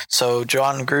 so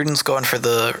John Gruden's going for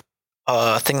the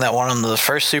thing that won him the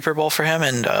first Super Bowl for him,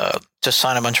 and just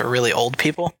sign a bunch of really old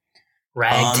people.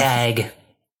 Ragtag.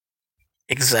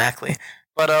 Exactly,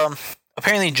 but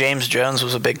apparently James Jones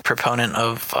was a big proponent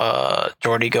of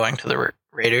Jordy going to the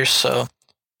Raiders, so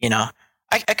I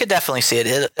could definitely see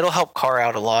it. It'll help Carr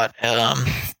out a lot.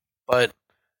 But,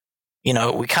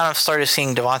 we kind of started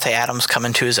seeing Devontae Adams come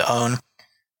into his own.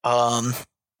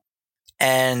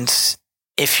 And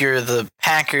if you're the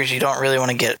Packers, you don't really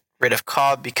want to get rid of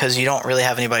Cobb because you don't really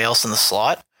have anybody else in the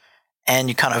slot. And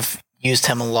you kind of used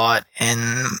him a lot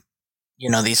in,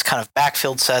 these kind of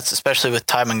backfield sets, especially with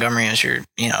Ty Montgomery as your,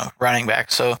 running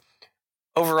back. So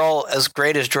overall, as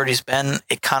great as Jordy's been,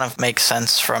 it kind of makes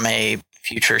sense from a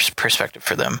future perspective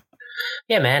for them.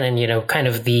 Yeah, man, and kind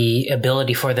of the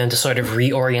ability for them to sort of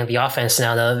reorient the offense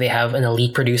now that they have an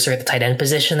elite producer at the tight end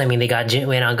position. I mean, they got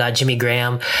Jimmy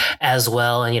Graham as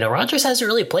well, and Rodgers hasn't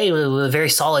really played with very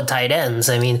solid tight ends.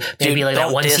 I mean, maybe like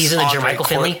that one season of Jermichael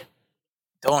Finley.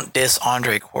 Don't diss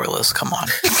Andre Corliss, come on.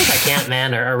 I can't,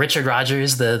 man. Or Richard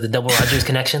Rodgers, the double Rodgers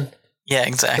connection. Yeah,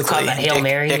 exactly. Who caught that Hail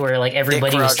Mary where like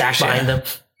everybody was stacked behind them.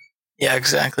 Yeah,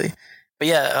 exactly. But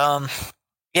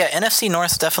NFC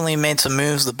North definitely made some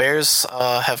moves. The Bears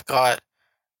have got,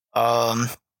 what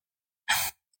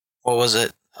was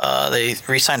it? They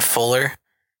re-signed Fuller.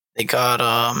 They got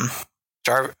not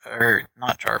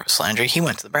Jarvis Landry. He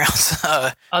went to the Browns.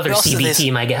 Other CB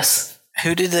team, I guess.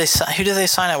 Who did they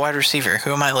sign at wide receiver?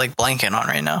 Who am I blanking on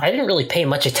right now? I didn't really pay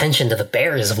much attention to the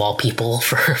Bears of all people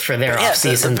for their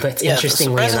offseason, but it's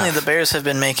interestingly surprisingly enough. The Bears have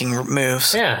been making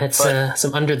moves. Yeah, it's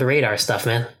some under the radar stuff,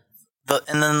 man.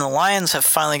 And then the Lions have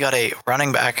finally got a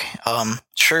running back.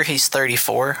 Sure, he's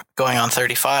 34, going on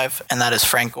 35, and that is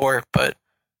Frank Gore. But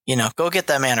go get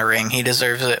that man a ring. He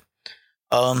deserves it.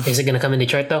 Is it going to come in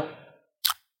Detroit though?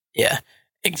 Yeah,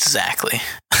 exactly.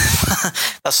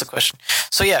 That's the question.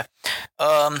 So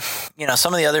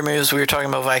some of the other moves we were talking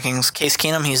about Vikings. Case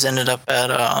Keenum, he's ended up at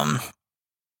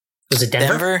Was it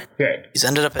Denver? Right. He's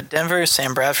ended up at Denver.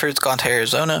 Sam Bradford's gone to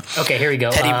Arizona. Okay, here we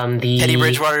go. Teddy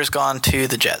Bridgewater's gone to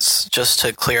the Jets, just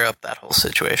to clear up that whole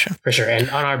situation. For sure. And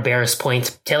on our Bears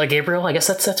point, Taylor Gabriel, I guess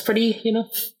that's pretty,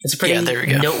 it's a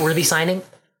pretty noteworthy signing.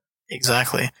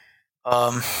 Exactly.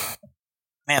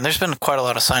 Man, there's been quite a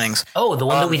lot of signings. Oh, the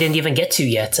one that we didn't even get to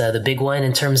yet. The big one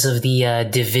in terms of the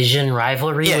division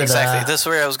rivalry. Yeah, exactly. This is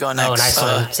where I was going next. Oh, nice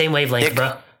one. Same wavelength,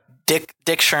 bro.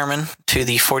 Dick Sherman to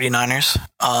the 49ers.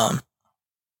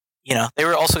 They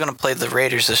were also going to play the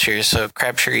Raiders this year, so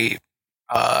Crabtree,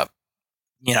 got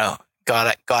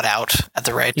out at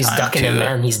the right time. He's ducking him,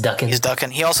 man. He's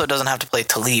ducking. He also doesn't have to play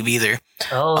Talib either.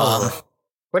 Oh.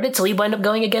 Where did Talib wind up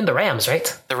going again? The Rams,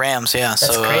 right? The Rams, yeah.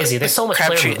 That's crazy. There's so much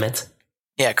player movement.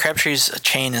 Yeah, Crabtree's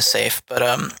chain is safe. But,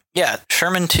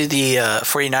 Sherman to the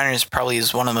 49ers probably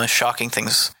is one of the most shocking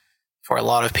things for a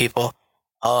lot of people.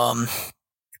 I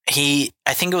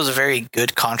think it was a very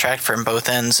good contract from both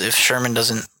ends. If Sherman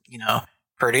doesn't,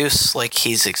 produce like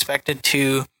he's expected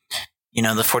to, the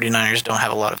 49ers don't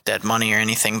have a lot of dead money or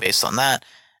anything based on that.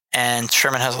 And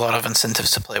Sherman has a lot of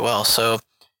incentives to play well. So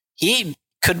he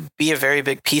could be a very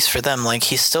big piece for them. Like,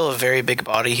 he's still a very big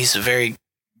body. He's a very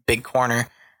big corner.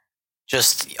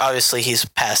 Just obviously he's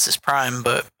past his prime,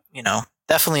 but,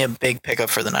 definitely a big pickup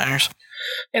for the Niners.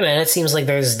 Yeah, man, it seems like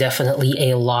there's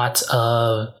definitely a lot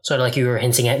of, sort of like you were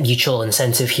hinting at, mutual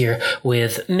incentive here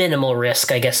with minimal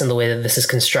risk, I guess, in the way that this is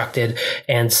constructed.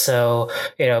 And so,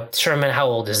 Sherman, how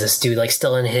old is this dude? Like,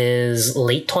 still in his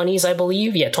late 20s, I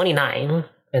believe? Yeah, 29.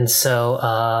 And so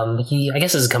I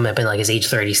guess this is coming up in like his age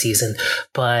 30 season.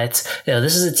 But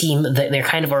this is a team that they're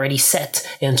kind of already set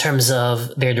in terms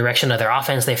of their direction of their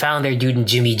offense. They found their dude in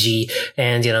Jimmy G,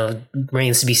 and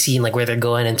remains to be seen like where they're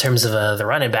going in terms of the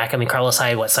running back. I mean, Carlos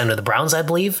Hyde signed with the Browns, I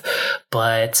believe.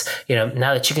 But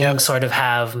now that you can sort of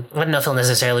have, I don't know if he'll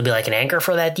necessarily be like an anchor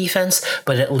for that defense,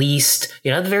 but at least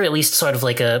at the very least sort of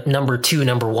like a number 2,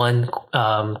 number 1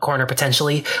 corner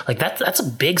potentially. Like that's a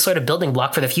big sort of building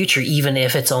block for the future, even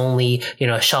if it's only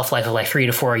a shelf life of like 3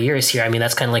 to 4 years here. I mean,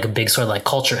 that's kind of like a big sort of like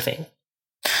culture thing.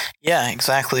 Yeah,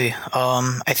 exactly.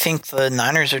 I think the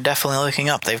Niners are definitely looking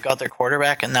up. They've got their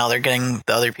quarterback, and now they're getting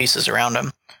the other pieces around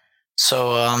him.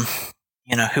 So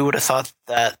who would have thought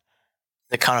that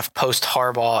the kind of post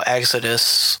Harbaugh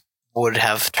exodus would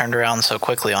have turned around so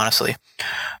quickly, honestly.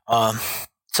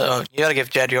 So you got to give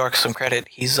Jed York some credit.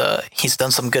 He's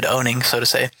done some good owning, so to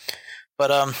say.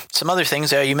 But some other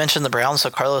things. Yeah, you mentioned the Browns, so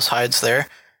Carlos Hyde's there.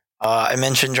 I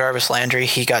mentioned Jarvis Landry.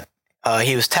 He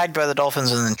was tagged by the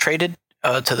Dolphins and then traded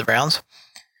to the Browns.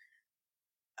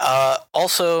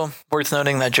 Also worth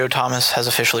noting that Joe Thomas has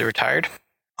officially retired.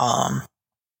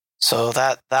 So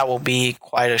that will be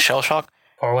quite a shell shock.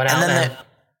 Or what? And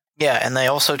then they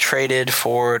also traded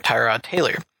for Tyrod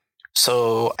Taylor.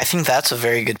 So I think that's a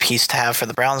very good piece to have for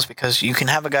the Browns, because you can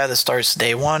have a guy that starts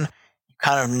day one. You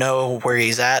kind of know where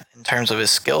he's at in terms of his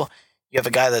skill. You have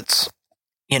a guy that's,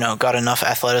 got enough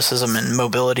athleticism and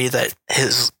mobility that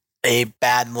a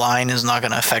bad line is not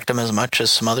going to affect him as much as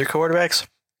some other quarterbacks.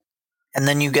 And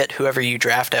then you get whoever you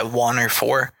draft at 1 or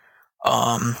 4,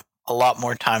 a lot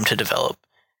more time to develop.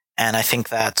 And I think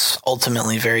that's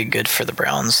ultimately very good for the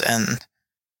Browns. And,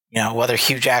 whether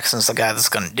Hugh Jackson's the guy that's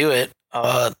going to do it,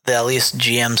 the at least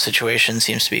GM situation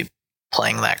seems to be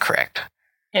playing that correct.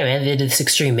 Yeah, man, they did this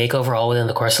extreme makeover all within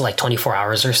the course of like 24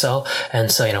 hours or so. And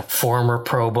so, former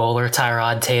Pro Bowler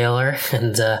Tyrod Taylor,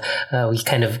 and we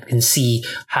kind of can see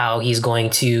how he's going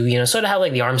to, sort of have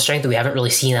like the arm strength that we haven't really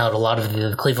seen out of a lot of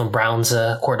the Cleveland Browns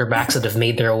quarterbacks that have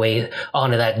made their way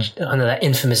onto that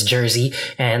infamous jersey,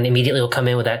 and immediately will come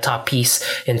in with that top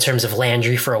piece in terms of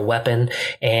Landry for a weapon.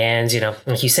 And,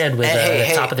 like you said, with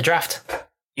the top of the draft.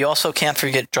 You also can't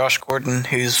forget Josh Gordon,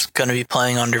 who's going to be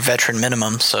playing under veteran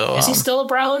minimum. So is he still a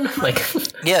Brown?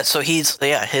 Yeah, so his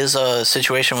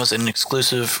situation was an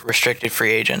exclusive restricted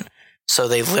free agent. So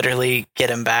they literally get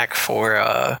him back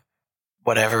for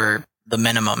whatever the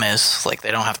minimum is. Like,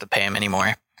 they don't have to pay him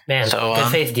anymore. Man, so, good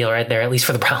faith deal right there, at least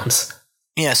for the Browns.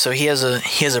 Yeah, so he has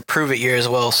a prove it year as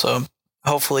well. So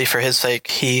hopefully for his sake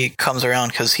he comes around,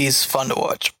 because he's fun to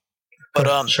watch.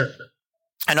 But sure.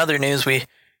 In other news, we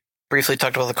briefly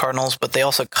talked about the Cardinals, but they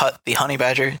also cut the Honey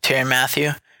Badger, Tyrann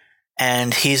Mathieu,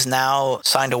 and he's now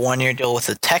signed a 1-year deal with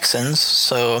the Texans,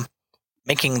 so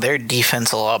making their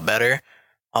defense a lot better,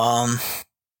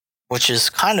 which is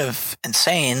kind of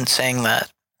insane, saying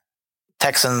that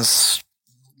Texans'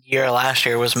 year last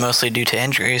year was mostly due to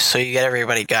injuries, so you get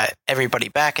everybody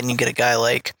back, and you get a guy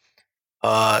like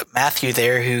Mathieu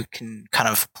there who can kind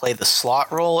of play the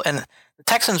slot role, and the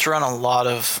Texans run a lot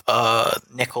of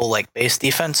nickel base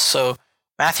defense, so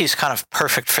Matthew's kind of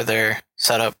perfect for their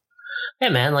setup. Yeah,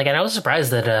 man. And I was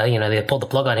surprised that they pulled the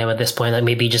plug on him at this point.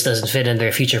 Maybe he just doesn't fit in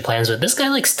their future plans. But this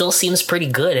guy still seems pretty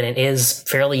good, and it is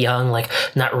fairly young,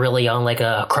 not really on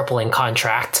a crippling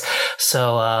contract.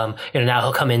 So now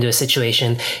he'll come into a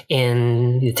situation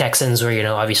in the Texans where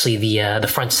obviously the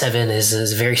front seven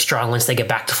is very strong once they get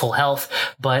back to full health.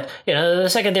 But the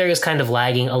secondary is kind of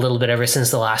lagging a little bit ever since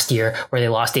the last year where they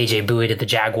lost AJ Bowie to the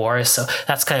Jaguars. So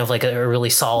that's kind of a really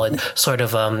solid sort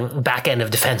of back end of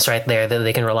defense right there that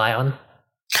they can rely on.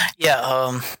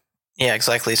 Yeah,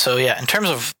 exactly. So in terms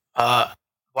of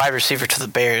wide receiver to the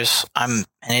Bears, I'm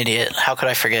an idiot. How could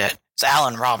I forget? It's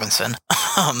Allen Robinson.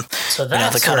 So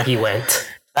that's where he went.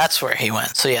 That's where he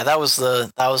went. So that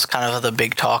was kind of the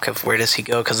big talk of where does he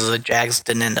go, because the Jags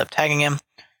didn't end up tagging him.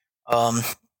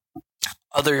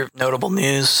 Other notable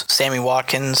news: Sammy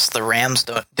Watkins, the Rams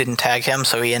didn't tag him,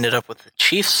 so he ended up with the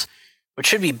Chiefs, which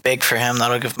should be big for him.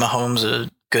 That'll give Mahomes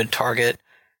a good target.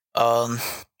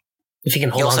 If he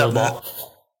can hold on to the ball.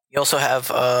 You also have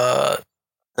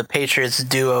the Patriots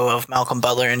duo of Malcolm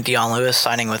Butler and Dion Lewis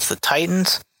signing with the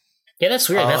Titans. Yeah, that's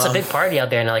weird. That's a big party out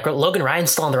there now. Logan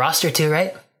Ryan's still on the roster too,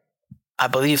 right? I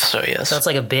believe so, yes. So it's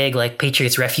a big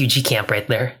Patriots refugee camp right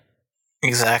there.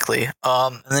 Exactly.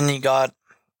 And then you got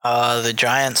the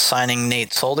Giants signing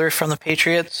Nate Solder from the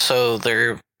Patriots. So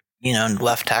their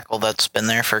left tackle that's been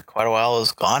there for quite a while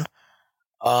is gone.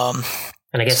 And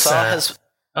I guess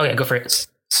go for it.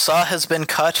 Saw has been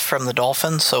cut from the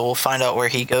Dolphins, so we'll find out where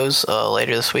he goes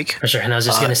later this week. For sure. And I was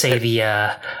just going to say the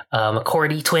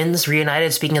McCourty twins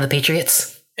reunited, speaking of the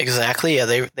Patriots. exactly.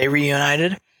 Yeah, they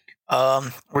reunited.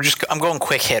 I'm going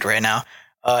quick hit right now.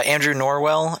 Andrew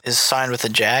Norwell is signed with the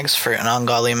Jags for an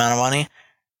ungodly amount of money.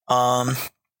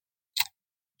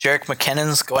 Jerick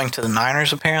McKinnon's going to the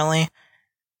Niners apparently,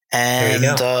 and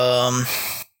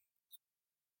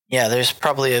yeah, there's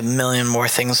probably a million more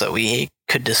things that we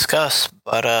could discuss,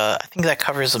 but I think that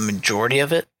covers the majority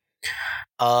of it.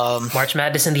 March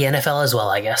Madness in the NFL as well,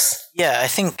 I guess. Yeah, I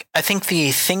think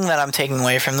the thing that I'm taking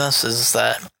away from this is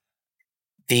that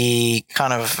the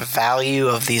kind of value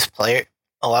of these players,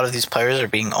 a lot of these players are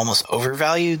being almost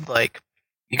overvalued. Like,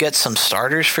 you get some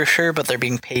starters for sure, but they're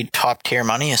being paid top tier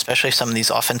money, especially some of these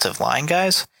offensive line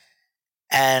guys.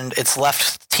 And it's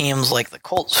left teams like the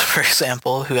Colts, for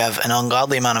example, who have an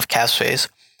ungodly amount of cap space,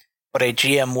 but a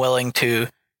GM willing to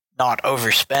not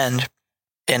overspend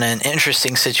in an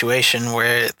interesting situation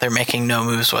where they're making no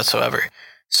moves whatsoever.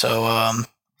 So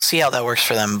see how that works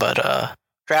for them. But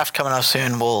draft coming up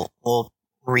soon. We'll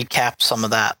recap some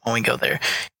of that when we go there.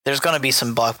 There's going to be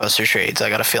some blockbuster trades. I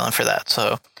got a feeling for that.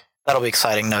 So that'll be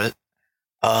exciting.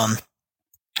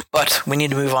 But we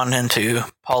need to move on into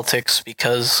politics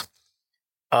because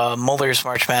Mueller's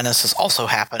March Madness is also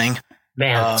happening.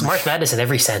 Man, it's March Madness in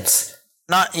every sense.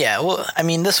 Well, I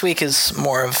mean, this week is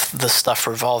more of the stuff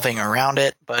revolving around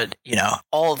it, but, you know,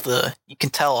 you can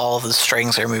tell all of the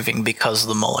strings are moving because of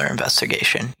the Mueller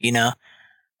investigation, you know?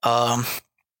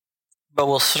 But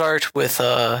we'll start with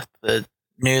the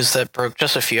news that broke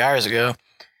just a few hours ago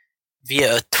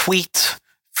via a tweet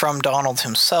from Donald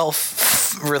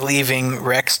himself, relieving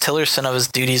Rex Tillerson of his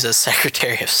duties as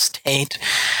Secretary of State,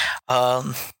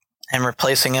 and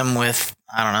replacing him with,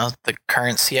 I don't know, the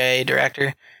current CIA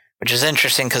director, which is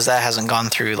interesting because that hasn't gone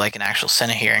through like an actual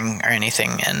Senate hearing or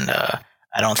anything, and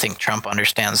I don't think Trump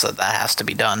understands that has to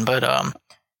be done. But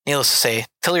needless to say,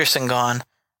 Tillerson gone.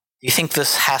 Do you think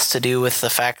this has to do with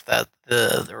the fact that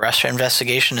the Russia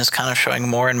investigation is kind of showing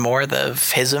more and more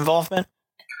of his involvement?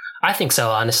 I think so,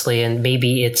 honestly, and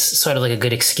maybe it's sort of like a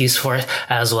good excuse for it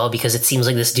as well, because it seems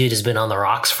like this dude has been on the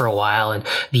rocks for a while, and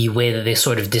the way that they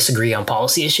sort of disagree on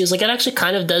policy issues, like, it actually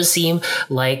kind of does seem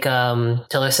like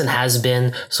Tillerson has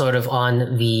been sort of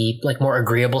on the like more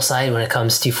agreeable side when it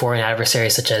comes to foreign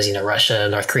adversaries such as, you know, Russia,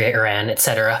 North Korea, Iran,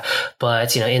 etc.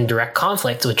 But, you know, in direct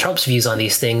conflict with Trump's views on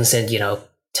these things, and, you know,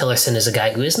 Tillerson is a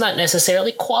guy who is not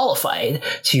necessarily qualified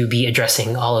to be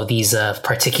addressing all of these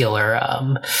particular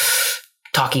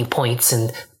talking points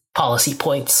and policy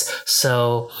points.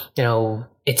 So, you know,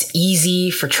 it's easy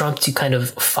for Trump to kind of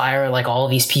fire like all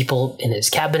of these people in his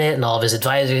cabinet and all of his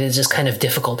advisors. It's just kind of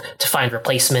difficult to find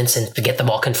replacements and to get them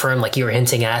all confirmed, like you were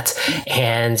hinting at.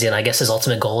 And, you know, I guess his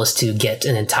ultimate goal is to get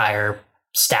an entire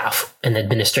staff and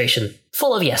administration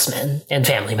full of yes men and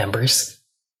family members.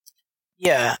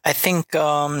 Yeah, I think,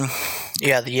 the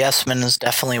yes men is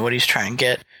definitely what he's trying to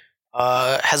get.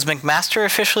 Has McMaster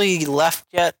officially left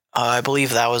yet? I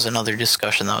believe that was another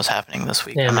discussion that was happening this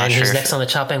week. Yeah, man, who's next on the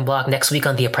chopping block? Next week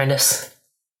on The Apprentice?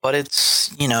 But it's,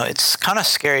 you know, it's kind of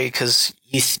scary because,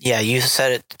 you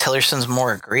said it, Tillerson's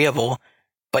more agreeable,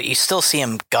 but you still see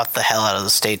him gut the hell out of the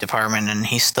State Department, and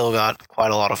he's still got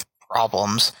quite a lot of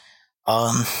problems.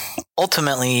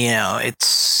 Ultimately, you know,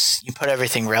 you put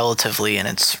everything relatively, and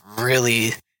it's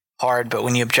really hard, but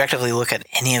when you objectively look at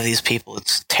any of these people,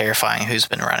 it's terrifying who's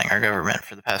been running our government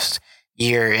for the past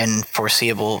year and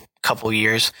foreseeable couple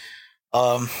years.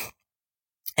 In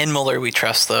Mueller we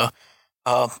trust, though.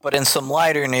 But in some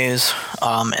lighter news,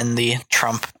 in the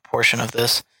Trump portion of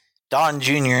this, Don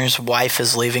Jr.'s wife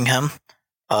is leaving him.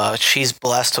 She's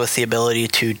blessed with the ability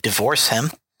to divorce him,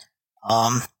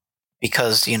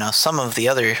 because, you know, some of the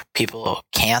other people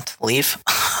can't leave.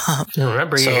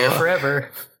 Remember, you're here forever.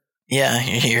 Yeah,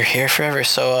 you're here forever.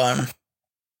 So,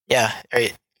 yeah.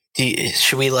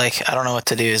 Should we, like, I don't know what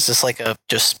to do. Is this like a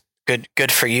just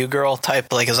good for you, girl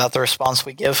type? Like, is that the response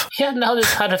we give? Yeah, no,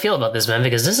 just how to feel about this, man,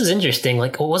 because this is interesting.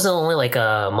 Like, it wasn't only like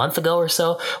a month ago or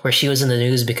so where she was in the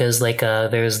news because, like,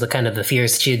 there's the kind of the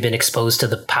fears that she had been exposed to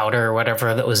the powder or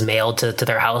whatever that was mailed to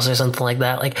their house or something like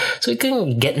that. Like, so we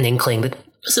couldn't get an inkling that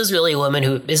this is really a woman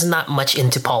who is not much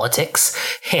into politics.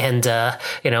 And,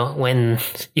 you know, when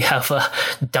you have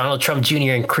Donald Trump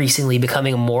Jr. increasingly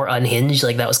becoming more unhinged,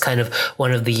 like that was kind of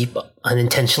one of the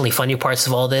unintentionally funny parts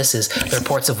of all this is the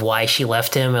reports of why she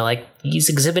left him. And like, he's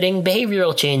exhibiting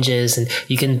behavioral changes, and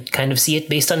you can kind of see it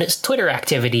based on his Twitter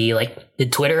activity. Like,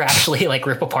 did Twitter actually like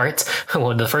rip apart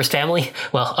the first family?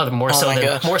 Well, more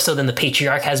so than the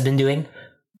patriarch has been doing.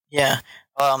 Yeah.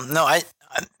 No,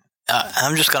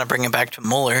 I'm just going to bring it back to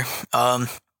Mueller.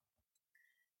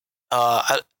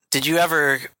 Did you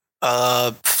ever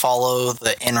follow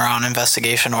the Enron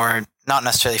investigation, or not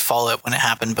necessarily follow it when it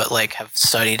happened, but like have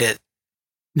studied it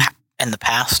in the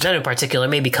past? None in particular,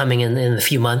 maybe coming in a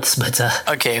few months, but...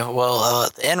 Okay, well,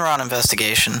 the Enron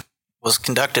investigation was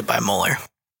conducted by Mueller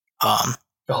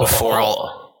before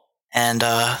all. And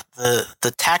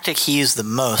the tactic he used the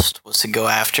most was to go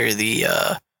after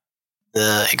the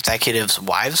executives'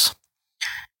 wives.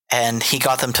 And he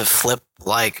got them to flip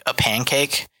like a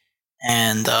pancake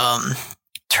and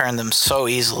turn them so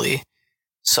easily.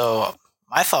 So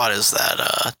my thought is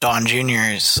that Don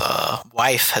Jr.'s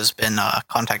wife has been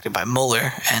contacted by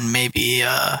Mueller, and maybe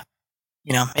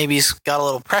maybe he's got a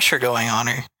little pressure going on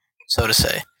her, so to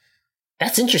say.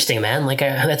 That's interesting, man. Like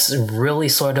that's really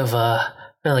sort of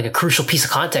like a crucial piece of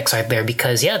context right there,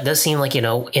 because it does seem like,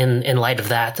 in light of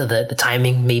that, the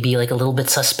timing may be like a little bit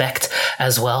suspect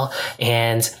as well,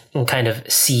 and you can kind of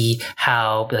see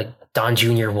how like Don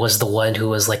Jr. was the one who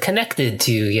was like connected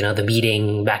to, the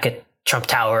meeting back at Trump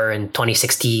Tower in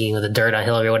 2016, the dirt on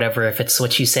Hillary or whatever. If it's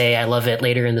what you say, I love it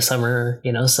later in the summer,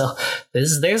 so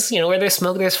there's where there's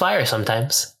smoke, there's fire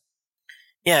sometimes.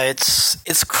 Yeah,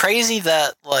 it's crazy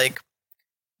that like,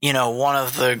 one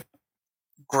of the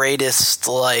greatest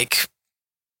like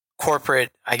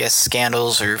corporate, I guess,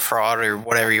 scandals or fraud or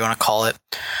whatever you want to call it,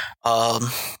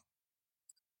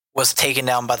 was taken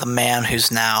down by the man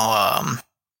who's now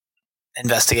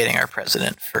investigating our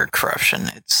president for corruption.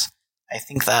 I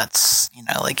think that's,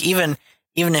 like even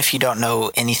if you don't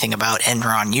know anything about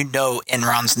Enron,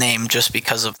 Enron's name just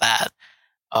because of that,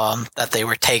 that they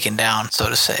were taken down, so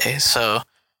to say. So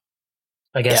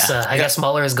I guess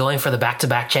Mueller is going for the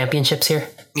back-to-back championships here.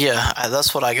 Yeah,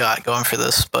 that's what I got going for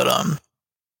this. But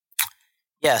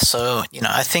so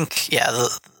I think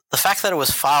the fact that it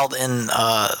was filed in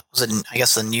was it, I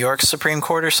guess, the New York Supreme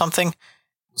Court or something,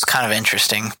 was kind of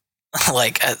interesting.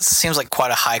 Like it seems like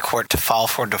quite a high court to file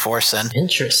for divorce in.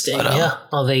 Interesting, but,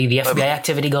 all the FBI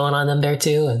activity going on in there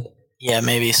too, and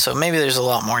maybe there's a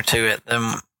lot more to it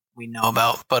than we know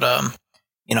about. But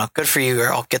good for you,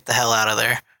 girl. Get the hell out of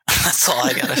there. That's all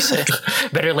I gotta say.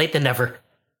 Better late than never.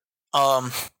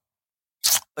 But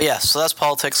so that's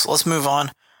politics. Let's move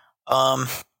on.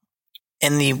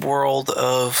 In the world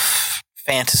of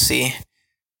fantasy,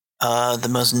 the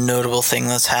most notable thing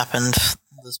that's happened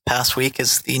this past week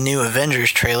is the new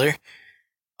Avengers trailer.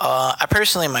 I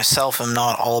personally myself am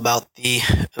not all about the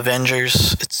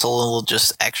Avengers. It's a little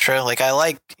just extra. Like I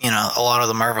like, a lot of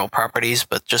the Marvel properties,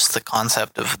 but just the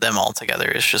concept of them all together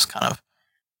is just kind of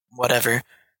whatever.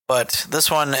 But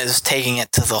this one is taking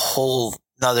it to the whole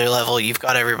another level. You've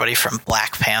got everybody from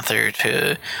Black Panther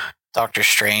to Doctor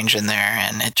Strange in there,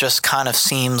 and it just kind of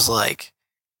seems like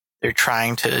they're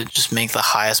trying to just make the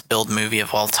highest build movie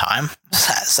of all time.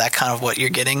 Is that kind of what you're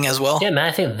getting as well? Yeah, man,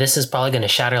 I think this is probably going to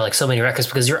shatter like so many records,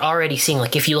 because you're already seeing,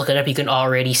 like, if you look it up, you can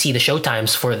already see the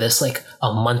showtimes for this like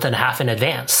a month and a half in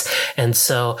advance. And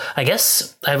so I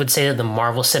guess I would say that the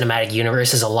Marvel Cinematic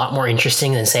Universe is a lot more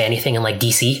interesting than, say, anything in like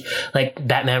DC. Like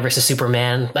Batman versus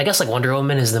Superman, I guess like Wonder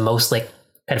Woman is the most like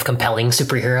kind of compelling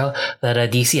superhero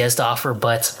that DC has to offer,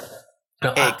 but...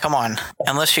 Hey, come on.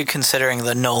 Unless you're considering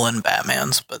the Nolan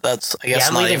Batmans, but that's, I guess,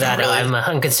 I'm not leaving even that. really...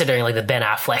 I'm considering like the Ben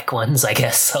Affleck ones, I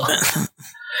guess. So,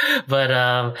 but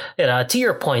to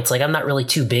your points, like I'm not really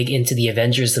too big into the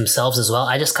Avengers themselves as well.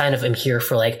 I just kind of am here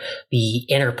for like the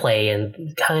interplay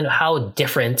and kind of how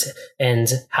different and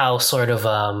how sort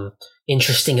of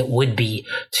interesting it would be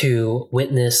to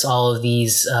witness all of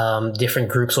these different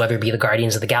groups, whether it be the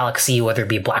Guardians of the Galaxy, whether it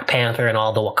be Black Panther and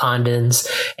all the Wakandans,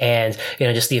 and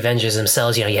just the Avengers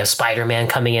themselves. You have Spider-Man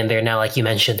coming in there now, like you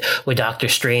mentioned, with Doctor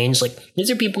Strange. Like these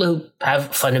are people who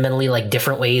have fundamentally like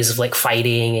different ways of like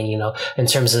fighting, and in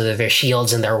terms of their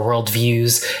shields and their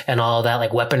worldviews and all that,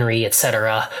 like weaponry,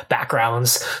 etc.,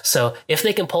 backgrounds. So if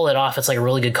they can pull it off, it's like a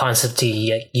really good concept to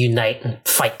unite and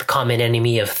fight the common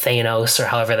enemy of Thanos, or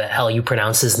however the hell you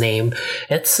pronounce his name.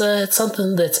 It's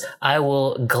something that I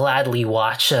will gladly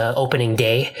watch opening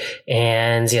day,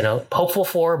 and hopeful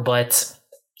for. But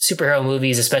superhero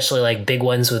movies, especially like big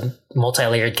ones with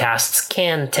multi-layered casts,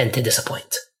 can tend to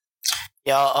disappoint.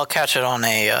 Yeah, I'll catch it on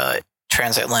a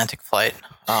transatlantic flight.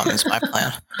 Is my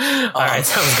plan. All right,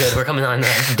 sounds good. We're coming on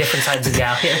different sides of the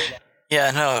aisle here.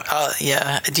 Yeah, no,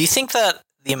 yeah. Do you think that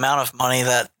the amount of money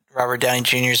that Robert Downey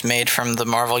Jr.'s made from the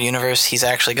Marvel Universe, he's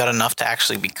actually got enough to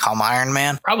actually become Iron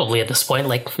Man? Probably at this point,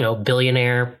 like,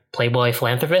 billionaire, playboy,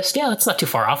 philanthropist. Yeah, that's not too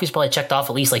far off. He's probably checked off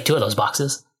at least like 2 of those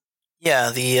boxes.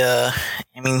 Yeah, he had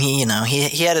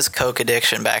his coke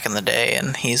addiction back in the day,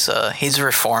 and he's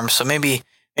reformed. So maybe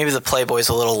the playboy's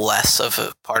a little less of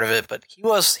a part of it, but he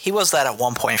was that at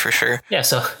one point for sure. Yeah,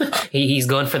 so he's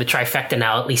going for the trifecta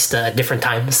now, at least at different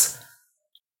times.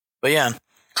 But yeah,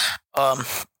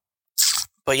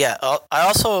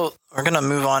 we're gonna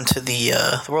move on to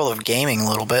the world of gaming a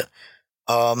little bit.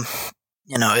 Um,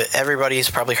 everybody's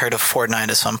probably heard of Fortnite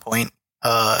at some point.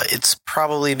 It's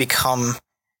probably become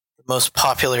the most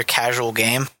popular casual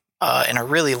game in a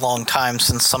really long time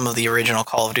since some of the original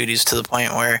Call of Duties, to the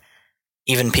point where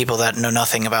even people that know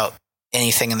nothing about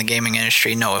anything in the gaming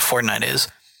industry know what Fortnite is.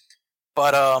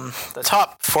 But the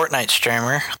top Fortnite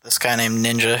streamer, this guy named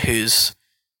Ninja, who's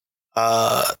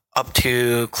up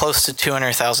to close to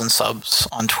 200,000 subs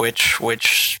on Twitch,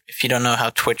 which, if you don't know how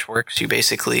Twitch works, you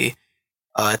basically,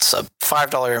 it's a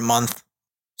 $5 a month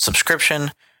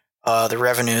subscription. The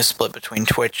revenue is split between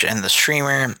Twitch and the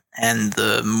streamer, and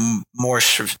the more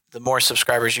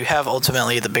subscribers you have,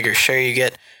 ultimately, the bigger share you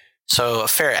get. So a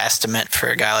fair estimate for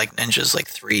a guy like Ninja is like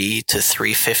 $3 to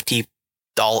 $3.50,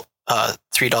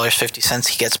 $3.50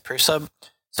 he gets per sub.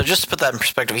 So just to put that in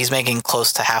perspective, he's making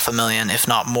close to $500,000, if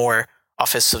not more,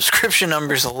 off his subscription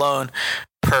numbers alone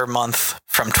per month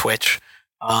from Twitch.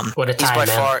 What a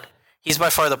time, He's by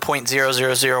far the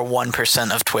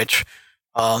 0.0001% of Twitch.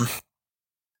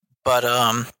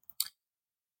 But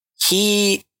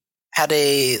he had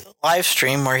a live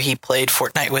stream where he played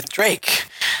Fortnite with Drake,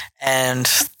 and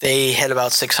they hit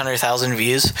about 600,000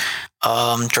 views.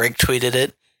 Drake tweeted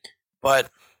it, but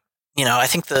I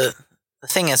think the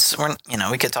thing is,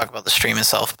 we could talk about the stream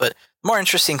itself, but the more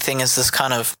interesting thing is this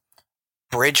kind of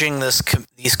bridging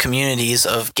these communities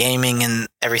of gaming and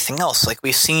everything else. Like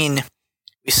we've seen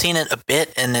it a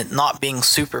bit, and it not being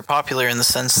super popular in the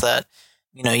sense that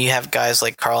you have guys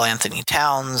like Karl Anthony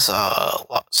Towns,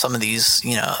 some of these,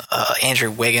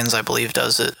 Andrew Wiggins, I believe,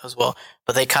 does it as well,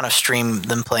 but they kind of stream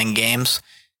them playing games,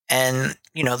 and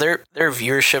their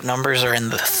viewership numbers are in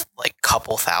the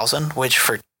couple thousand, which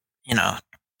for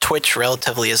Twitch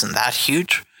relatively isn't that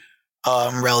huge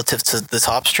relative to the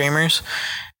top streamers.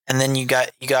 And then you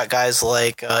got guys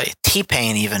like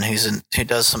T-Pain, even, who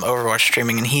does some Overwatch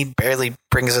streaming, and he barely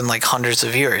brings in hundreds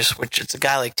of viewers, which it's a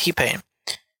guy like T-Pain.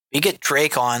 You get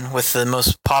Drake on with the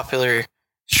most popular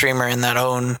streamer in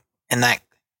that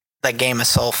game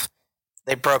itself.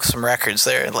 They broke some records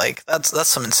there. That's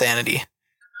some insanity.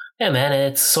 Yeah, man,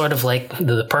 it's sort of like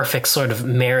the perfect sort of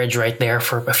marriage right there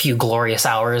for a few glorious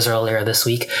hours earlier this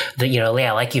week. That,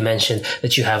 like you mentioned,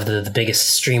 that you have the biggest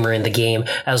streamer in the game,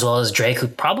 as well as Drake, who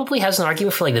probably has an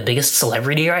argument for the biggest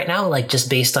celebrity right now, just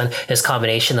based on his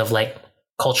combination of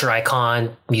culture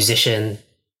icon, musician,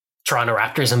 Toronto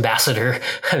Raptors ambassador.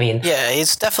 I mean, yeah,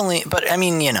 it's definitely, but I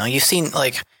mean, you've seen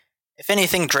if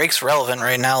anything, Drake's relevant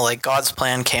right now. God's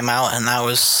Plan came out, and that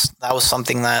was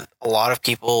something that a lot of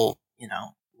people,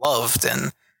 loved,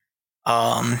 and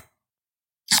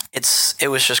it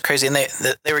was just crazy. And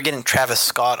they were getting Travis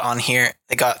Scott on here.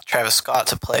 They got Travis Scott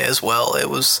to play as well. It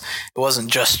wasn't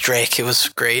just Drake. It was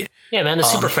great. Yeah, man, the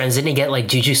Super Friends, didn't he get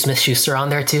Juju Smith-Schuster on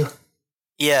there too?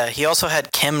 Yeah, he also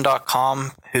had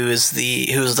Kim.com, who is the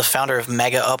founder of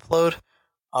Mega Upload.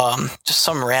 Just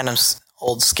some random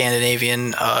old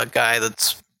Scandinavian guy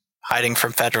that's hiding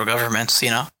from federal governments,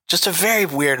 Just a very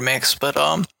weird mix, but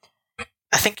I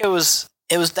think it was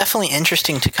definitely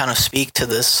interesting to kind of speak to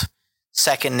this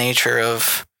second nature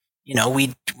of,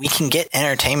 we can get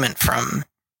entertainment from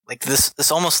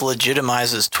this almost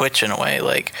legitimizes Twitch in a way,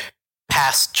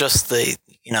 past just the,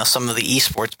 some of the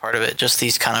esports part of it, just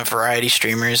these kind of variety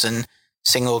streamers and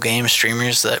single game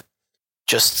streamers that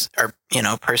just are,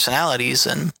 personalities,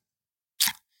 and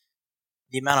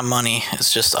the amount of money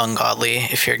is just ungodly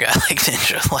if you're a guy like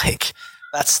Ninja.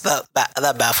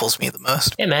 That baffles me the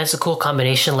most. Yeah, man, it's a cool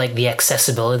combination, the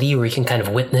accessibility where you can kind of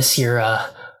witness your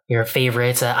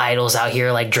favorite idols out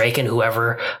here, like Drake and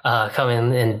whoever, come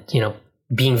in and,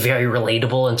 being very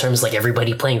relatable in terms of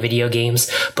everybody playing video games,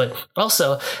 but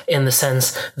also in the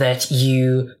sense that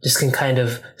you just can kind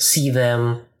of see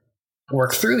them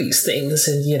work through these things,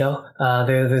 and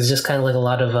there's just kind of a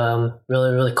lot of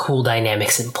really, really cool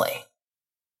dynamics in play.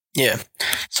 Yeah,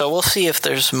 so we'll see if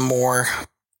there's more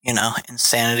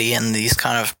insanity in these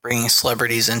kind of bringing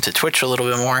celebrities into Twitch a little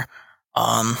bit more,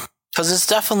 because it's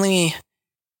definitely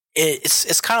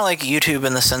it's kind of like YouTube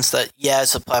in the sense that, yeah,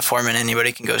 it's a platform and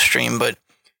anybody can go stream, but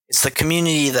it's the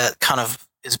community that kind of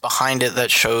is behind it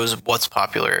that shows what's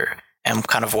popular and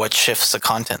kind of what shifts the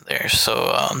content there.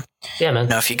 So yeah,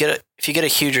 man, if you get a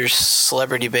huger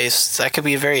celebrity base, that could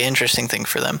be a very interesting thing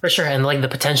for them. For sure. And the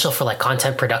potential for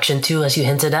content production too, as you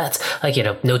hinted at,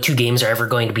 no two games are ever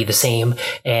going to be the same.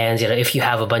 And, if you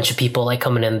have a bunch of people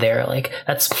coming in there,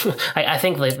 that's, I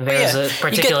think there's a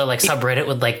particular subreddit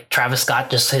with Travis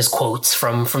Scott, just his quotes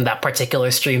from that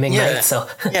particular streaming night. So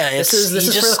yeah, this is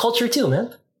for the culture too,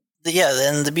 man. Yeah.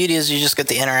 And the beauty is you just get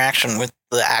the interaction with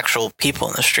the actual people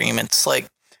in the stream. It's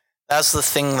that's the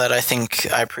thing that I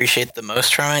think I appreciate the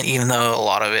most from it, even though a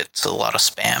lot of it's a lot of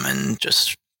spam and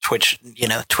just Twitch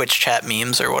chat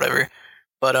memes or whatever.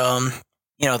 But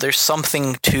there's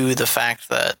something to the fact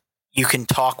that you can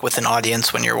talk with an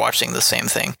audience when you're watching the same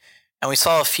thing. And we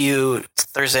saw a few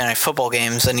Thursday night football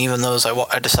games, and even those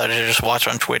I decided to just watch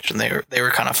on Twitch, and they were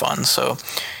kind of fun. So,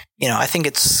 I think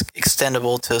it's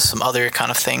extendable to some other kind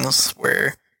of things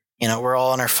where, we're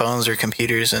all on our phones or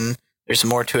computers, and there's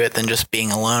more to it than just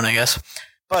being alone, I guess.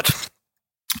 But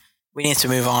we need to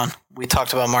move on. We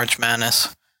talked about March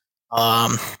Madness,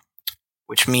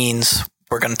 which means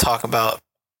we're going to talk about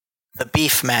the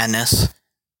Beef Madness.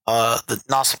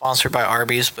 Not sponsored by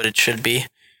Arby's, but it should be.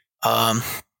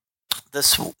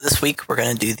 This week we're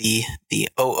going to do the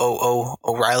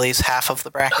O'Reilly's half of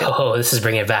the bracket. Oh, this is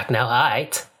bringing it back now. All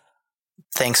right.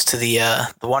 Thanks to the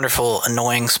wonderful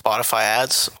annoying Spotify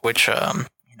ads, which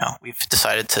we've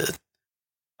decided to.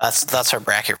 That's our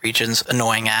bracket regions,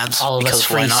 annoying ads. All of us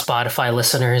free Spotify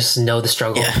listeners know the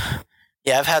struggle.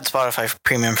 Yeah, I've had Spotify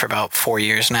Premium for about 4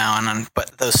 years now,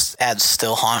 but those ads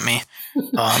still haunt me.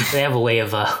 They have a way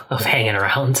of hanging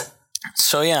around.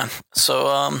 So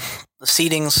the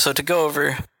seedings. So to go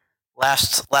over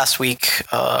last week,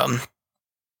 the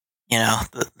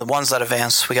ones that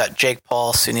advanced, we got Jake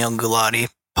Paul, Sunil Gulati,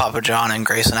 Papa John, and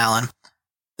Grayson Allen.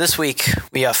 This week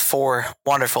we have 4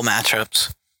 wonderful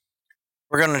matchups.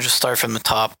 We're going to just start from the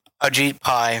top. Ajit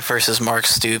Pai versus Mark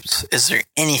Stoops. Is there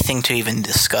anything to even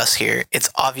discuss here? It's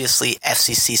obviously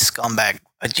FCC scumbag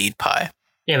Ajit Pai.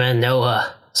 Yeah, man, no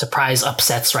surprise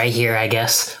upsets right here, I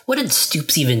guess. What did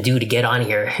Stoops even do to get on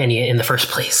here in the first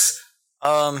place?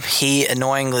 He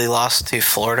annoyingly lost to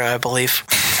Florida, I believe.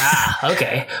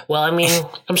 Okay. Well, I mean,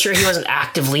 I'm sure he wasn't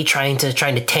actively trying to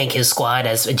tank his squad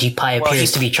as Ajit Pai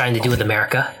appears to be trying to do with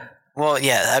America. Well,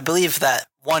 yeah, I believe that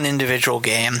one individual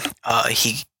game,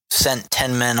 he sent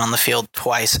 10 men on the field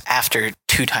twice after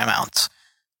 2 timeouts.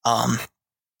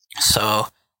 So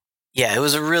yeah, it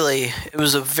was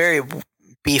a very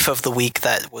beef of the week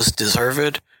that was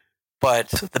deserved, but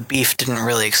the beef didn't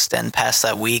really extend past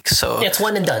that week. So yeah, it's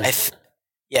one and done. It's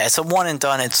a one and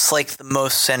done. It's like the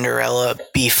most Cinderella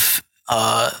beef.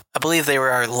 I believe they were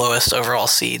our lowest overall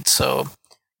seed. So,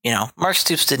 Mark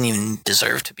Stoops didn't even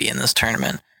deserve to be in this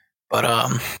tournament, but,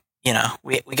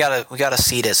 we gotta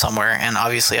seed it somewhere. And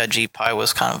obviously Ajit Pai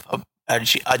was kind of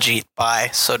Ajit Pai,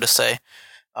 so to say.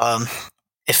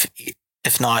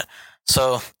 If not,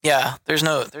 so yeah, there's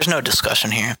no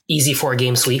discussion here. Easy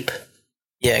 4-game sweep.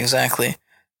 Yeah, exactly.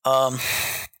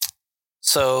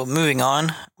 So moving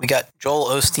on, we got Joel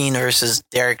Osteen versus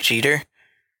Derek Jeter.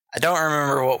 I don't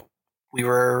remember what we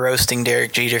were roasting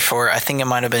Derek Jeter for. I think it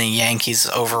might have been a Yankees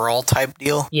overall type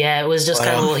deal. Yeah, it was just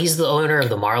he's the owner of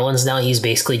the Marlins now. He's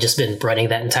basically just been running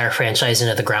that entire franchise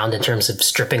into the ground in terms of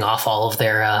stripping off all of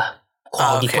their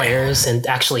quality players and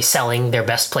actually selling their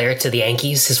best player to the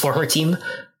Yankees, his former team.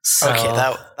 So, okay,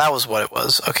 that was what it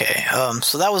was. Okay,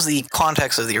 so that was the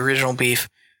context of the original beef.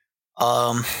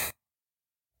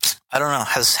 I don't know.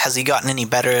 Has he gotten any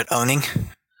better at owning?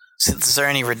 Is there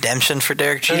any redemption for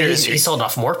Derek Jeter? He sold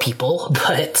off more people,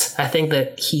 but I think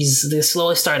that they're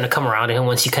slowly starting to come around to him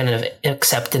once you kind of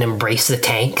accept and embrace the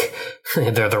tank.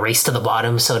 They're the race to the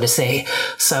bottom, so to say.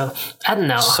 So, I don't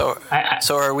know. So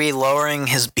are we lowering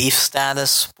his beef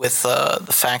status with the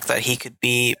fact that he could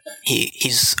be...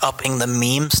 He's upping the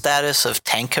meme status of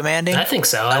tank commanding? I think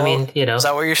so. I mean, Is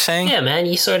that what you're saying? Yeah, man.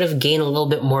 You sort of gain a little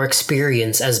bit more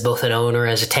experience as both an owner,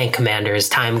 as a tank commander, as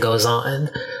time goes on.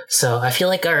 So I feel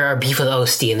like our beef with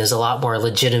Osteen is a lot more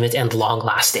legitimate and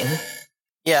long-lasting.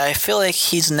 Yeah, I feel like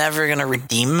he's never going to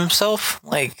redeem himself.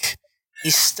 Like,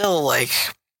 he's still,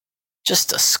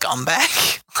 just a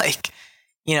scumbag.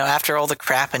 After all the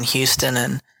crap in Houston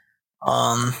and,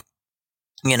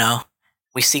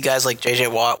 we see guys like J.J.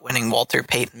 Watt winning Walter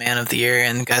Payton Man of the Year,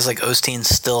 and guys like Osteen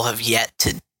still have yet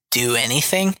to do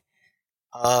anything.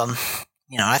 I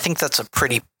think that's a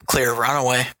pretty clear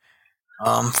runaway.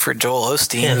 For Joel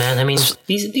Osteen. Yeah, man. I mean,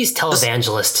 these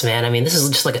televangelists, man. I mean, this is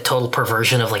just like a total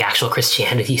perversion of actual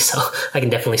Christianity. So I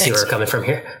can definitely see where we're coming from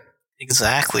here.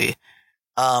 Exactly.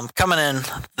 Coming in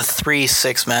the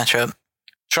 3-6 matchup,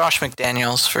 Josh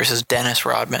McDaniels versus Dennis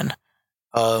Rodman.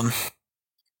 I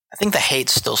think the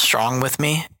hate's still strong with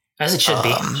me, as it should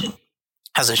be.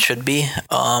 As it should be.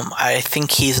 I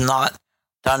think he's not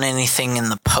done anything in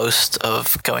the post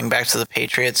of going back to the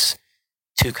Patriots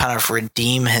to kind of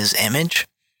redeem his image.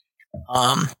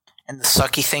 And the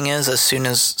sucky thing is, as soon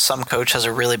as some coach has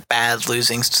a really bad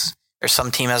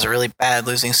some team has a really bad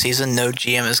losing season, no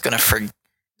GM is going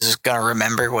to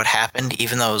remember what happened,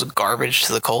 even though it was garbage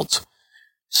to the Colts.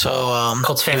 So,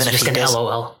 Colts fans are just going to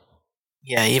LOL.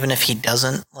 Yeah, even if he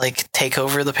doesn't take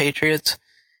over the Patriots.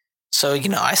 So,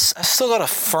 I still got a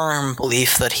firm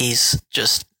belief that he's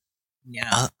just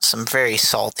Yeah, some very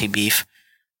salty beef.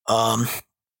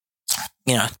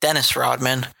 Dennis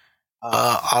Rodman,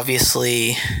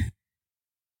 obviously,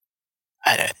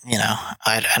 I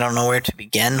don't know where to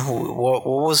begin. What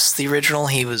was the original?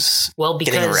 He was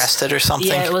getting arrested or something?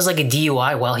 Yeah, it was like a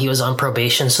DUI while he was on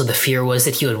probation, so the fear was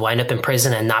that he would wind up in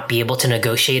prison and not be able to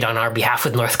negotiate on our behalf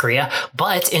with North Korea.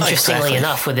 But interestingly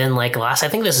enough, within I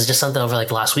think this is just something over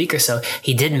the last week or so,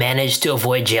 he did manage to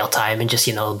avoid jail time and just,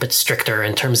 a bit stricter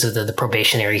in terms of the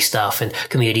probationary stuff and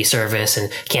community service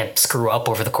and can't screw up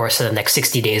over the course of the next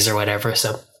 60 days or whatever,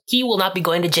 so he will not be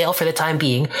going to jail for the time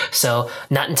being. So,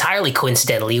 not entirely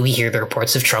coincidentally, we hear the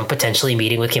reports of Trump potentially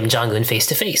meeting with Kim Jong-un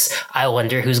face-to-face. I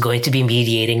wonder who's going to be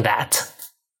mediating that.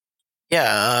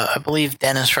 Yeah, I believe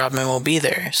Dennis Rodman will be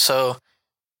there. So,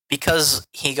 because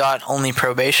he got only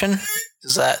probation,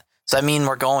 does that mean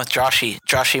we're going with Joshy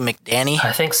McDanny?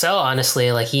 I think so, honestly.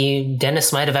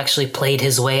 Dennis might have actually played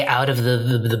his way out of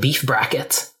the beef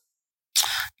bracket.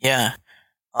 Yeah.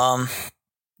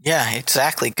 Yeah,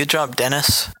 exactly. Good job,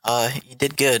 Dennis. You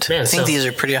did good. Man, I think these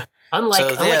are pretty...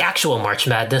 Unlike actual March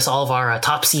Madness, all of our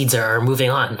top seeds are moving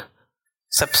on.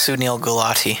 Except Sunil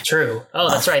Gulati. True.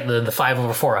 Oh, that's right. The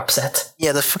 5/4 upset.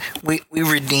 Yeah, we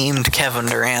redeemed Kevin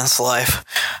Durant's life.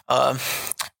 But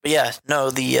yeah, no,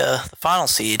 the final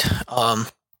seed,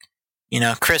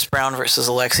 Chris Brown versus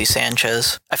Alexis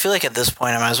Sanchez. I feel like at this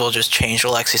point I might as well just change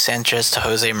Alexis Sanchez to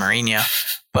Jose Mourinho.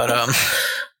 But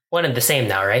one and the same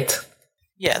now, right?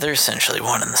 Yeah, they're essentially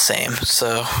one and the same.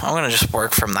 So I'm going to just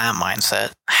work from that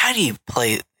mindset. How do you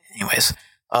play? Anyways,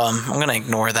 I'm going to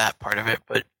ignore that part of it.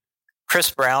 But Chris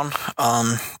Brown,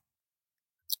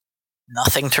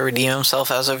 nothing to redeem himself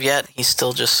as of yet. He's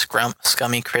still just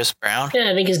scummy Chris Brown.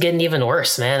 Yeah, I think he's getting even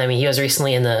worse, man. I mean, he was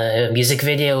recently in the music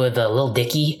video with Lil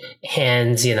Dicky.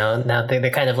 And, now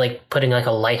they're kind of putting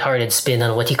a lighthearted spin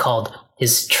on what he called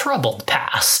his troubled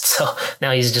past. So now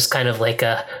he's just kind of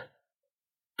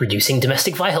reducing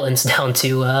domestic violence down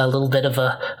to a little bit of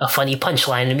a funny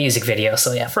punchline in a music video.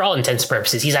 So yeah, for all intents and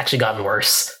purposes, he's actually gotten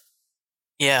worse.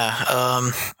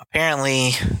 Yeah,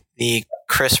 apparently the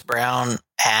Chris Brown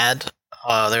ad,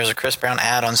 there's a Chris Brown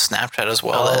ad on Snapchat as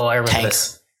well. I remember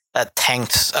this. That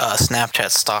tanked Snapchat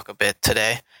stock a bit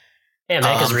today. Yeah,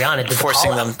 man, because Rihanna did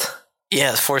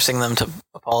forcing them to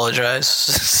apologize.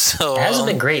 So it hasn't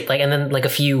been great. And then a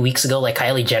few weeks ago,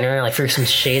 Kylie Jenner, threw some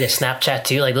shade at Snapchat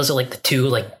too. Those are the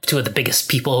two of the biggest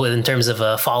people in terms of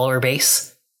a follower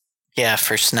base. Yeah,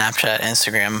 for Snapchat,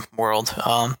 Instagram world.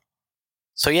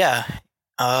 So yeah,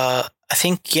 I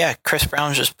think Chris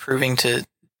Brown's just proving to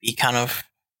be kind of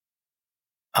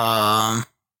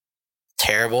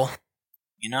terrible.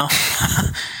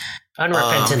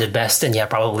 Unrepentant at best, and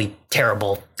probably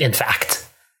terrible. In fact.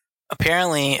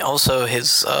 Apparently, also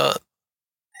his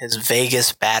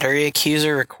Vegas battery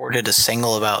accuser recorded a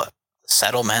single about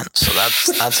settlement, so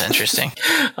that's interesting.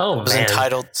 Oh, it was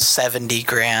entitled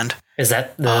 $70,000. Is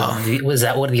that was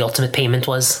that what the ultimate payment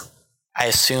was? I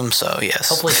assume so. Yes.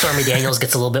 Hopefully, Stormy Daniels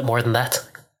gets a little bit more than that.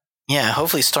 Yeah,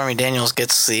 hopefully Stormy Daniels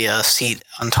gets the seat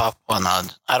on top. Well, no,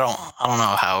 I don't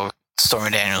know how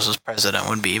Stormy Daniels as president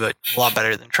would be, but a lot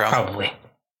better than Trump. Probably.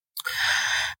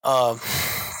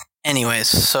 Anyways,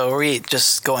 so we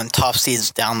just going top seeds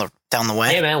down the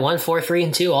way. Hey man, 1, 4, 3,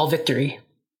 and 2, all victory.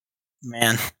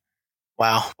 Man,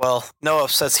 wow. Well, no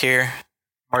upsets here.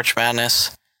 March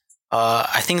Madness.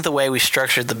 I think the way we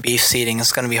structured the beef seeding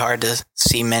is going to be hard to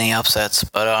see many upsets.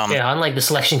 But unlike the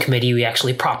selection committee, we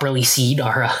actually properly seed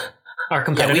our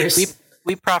competitors. Yeah,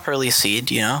 we properly seed.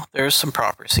 There's some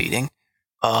proper seeding.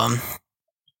 But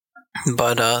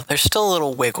there's still a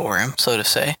little wiggle room, so to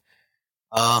say.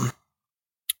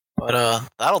 But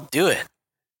that'll do it.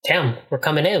 Damn, we're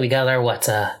coming in. We got our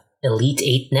Elite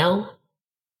 8 now?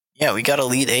 Yeah, we got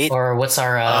Elite 8. Or what's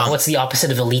our what's the opposite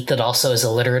of elite that also is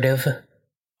alliterative?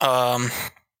 The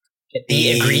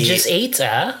egregious 8?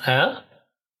 Yeah.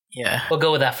 We'll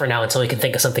go with that for now until we can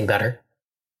think of something better.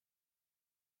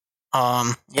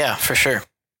 Yeah, for sure.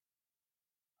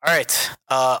 All right,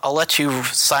 I'll let you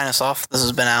sign us off. This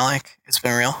has been Alec. It's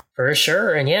been real. For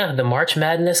sure. And yeah, the March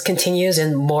Madness continues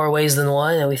in more ways than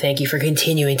one. And we thank you for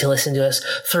continuing to listen to us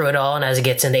through it all and as it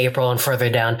gets into April and further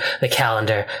down the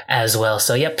calendar as well.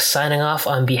 So yep, signing off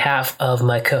on behalf of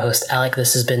my co-host Alec.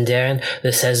 This has been Darren.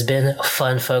 This has been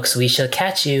fun, folks. We shall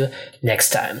catch you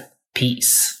next time.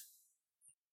 Peace.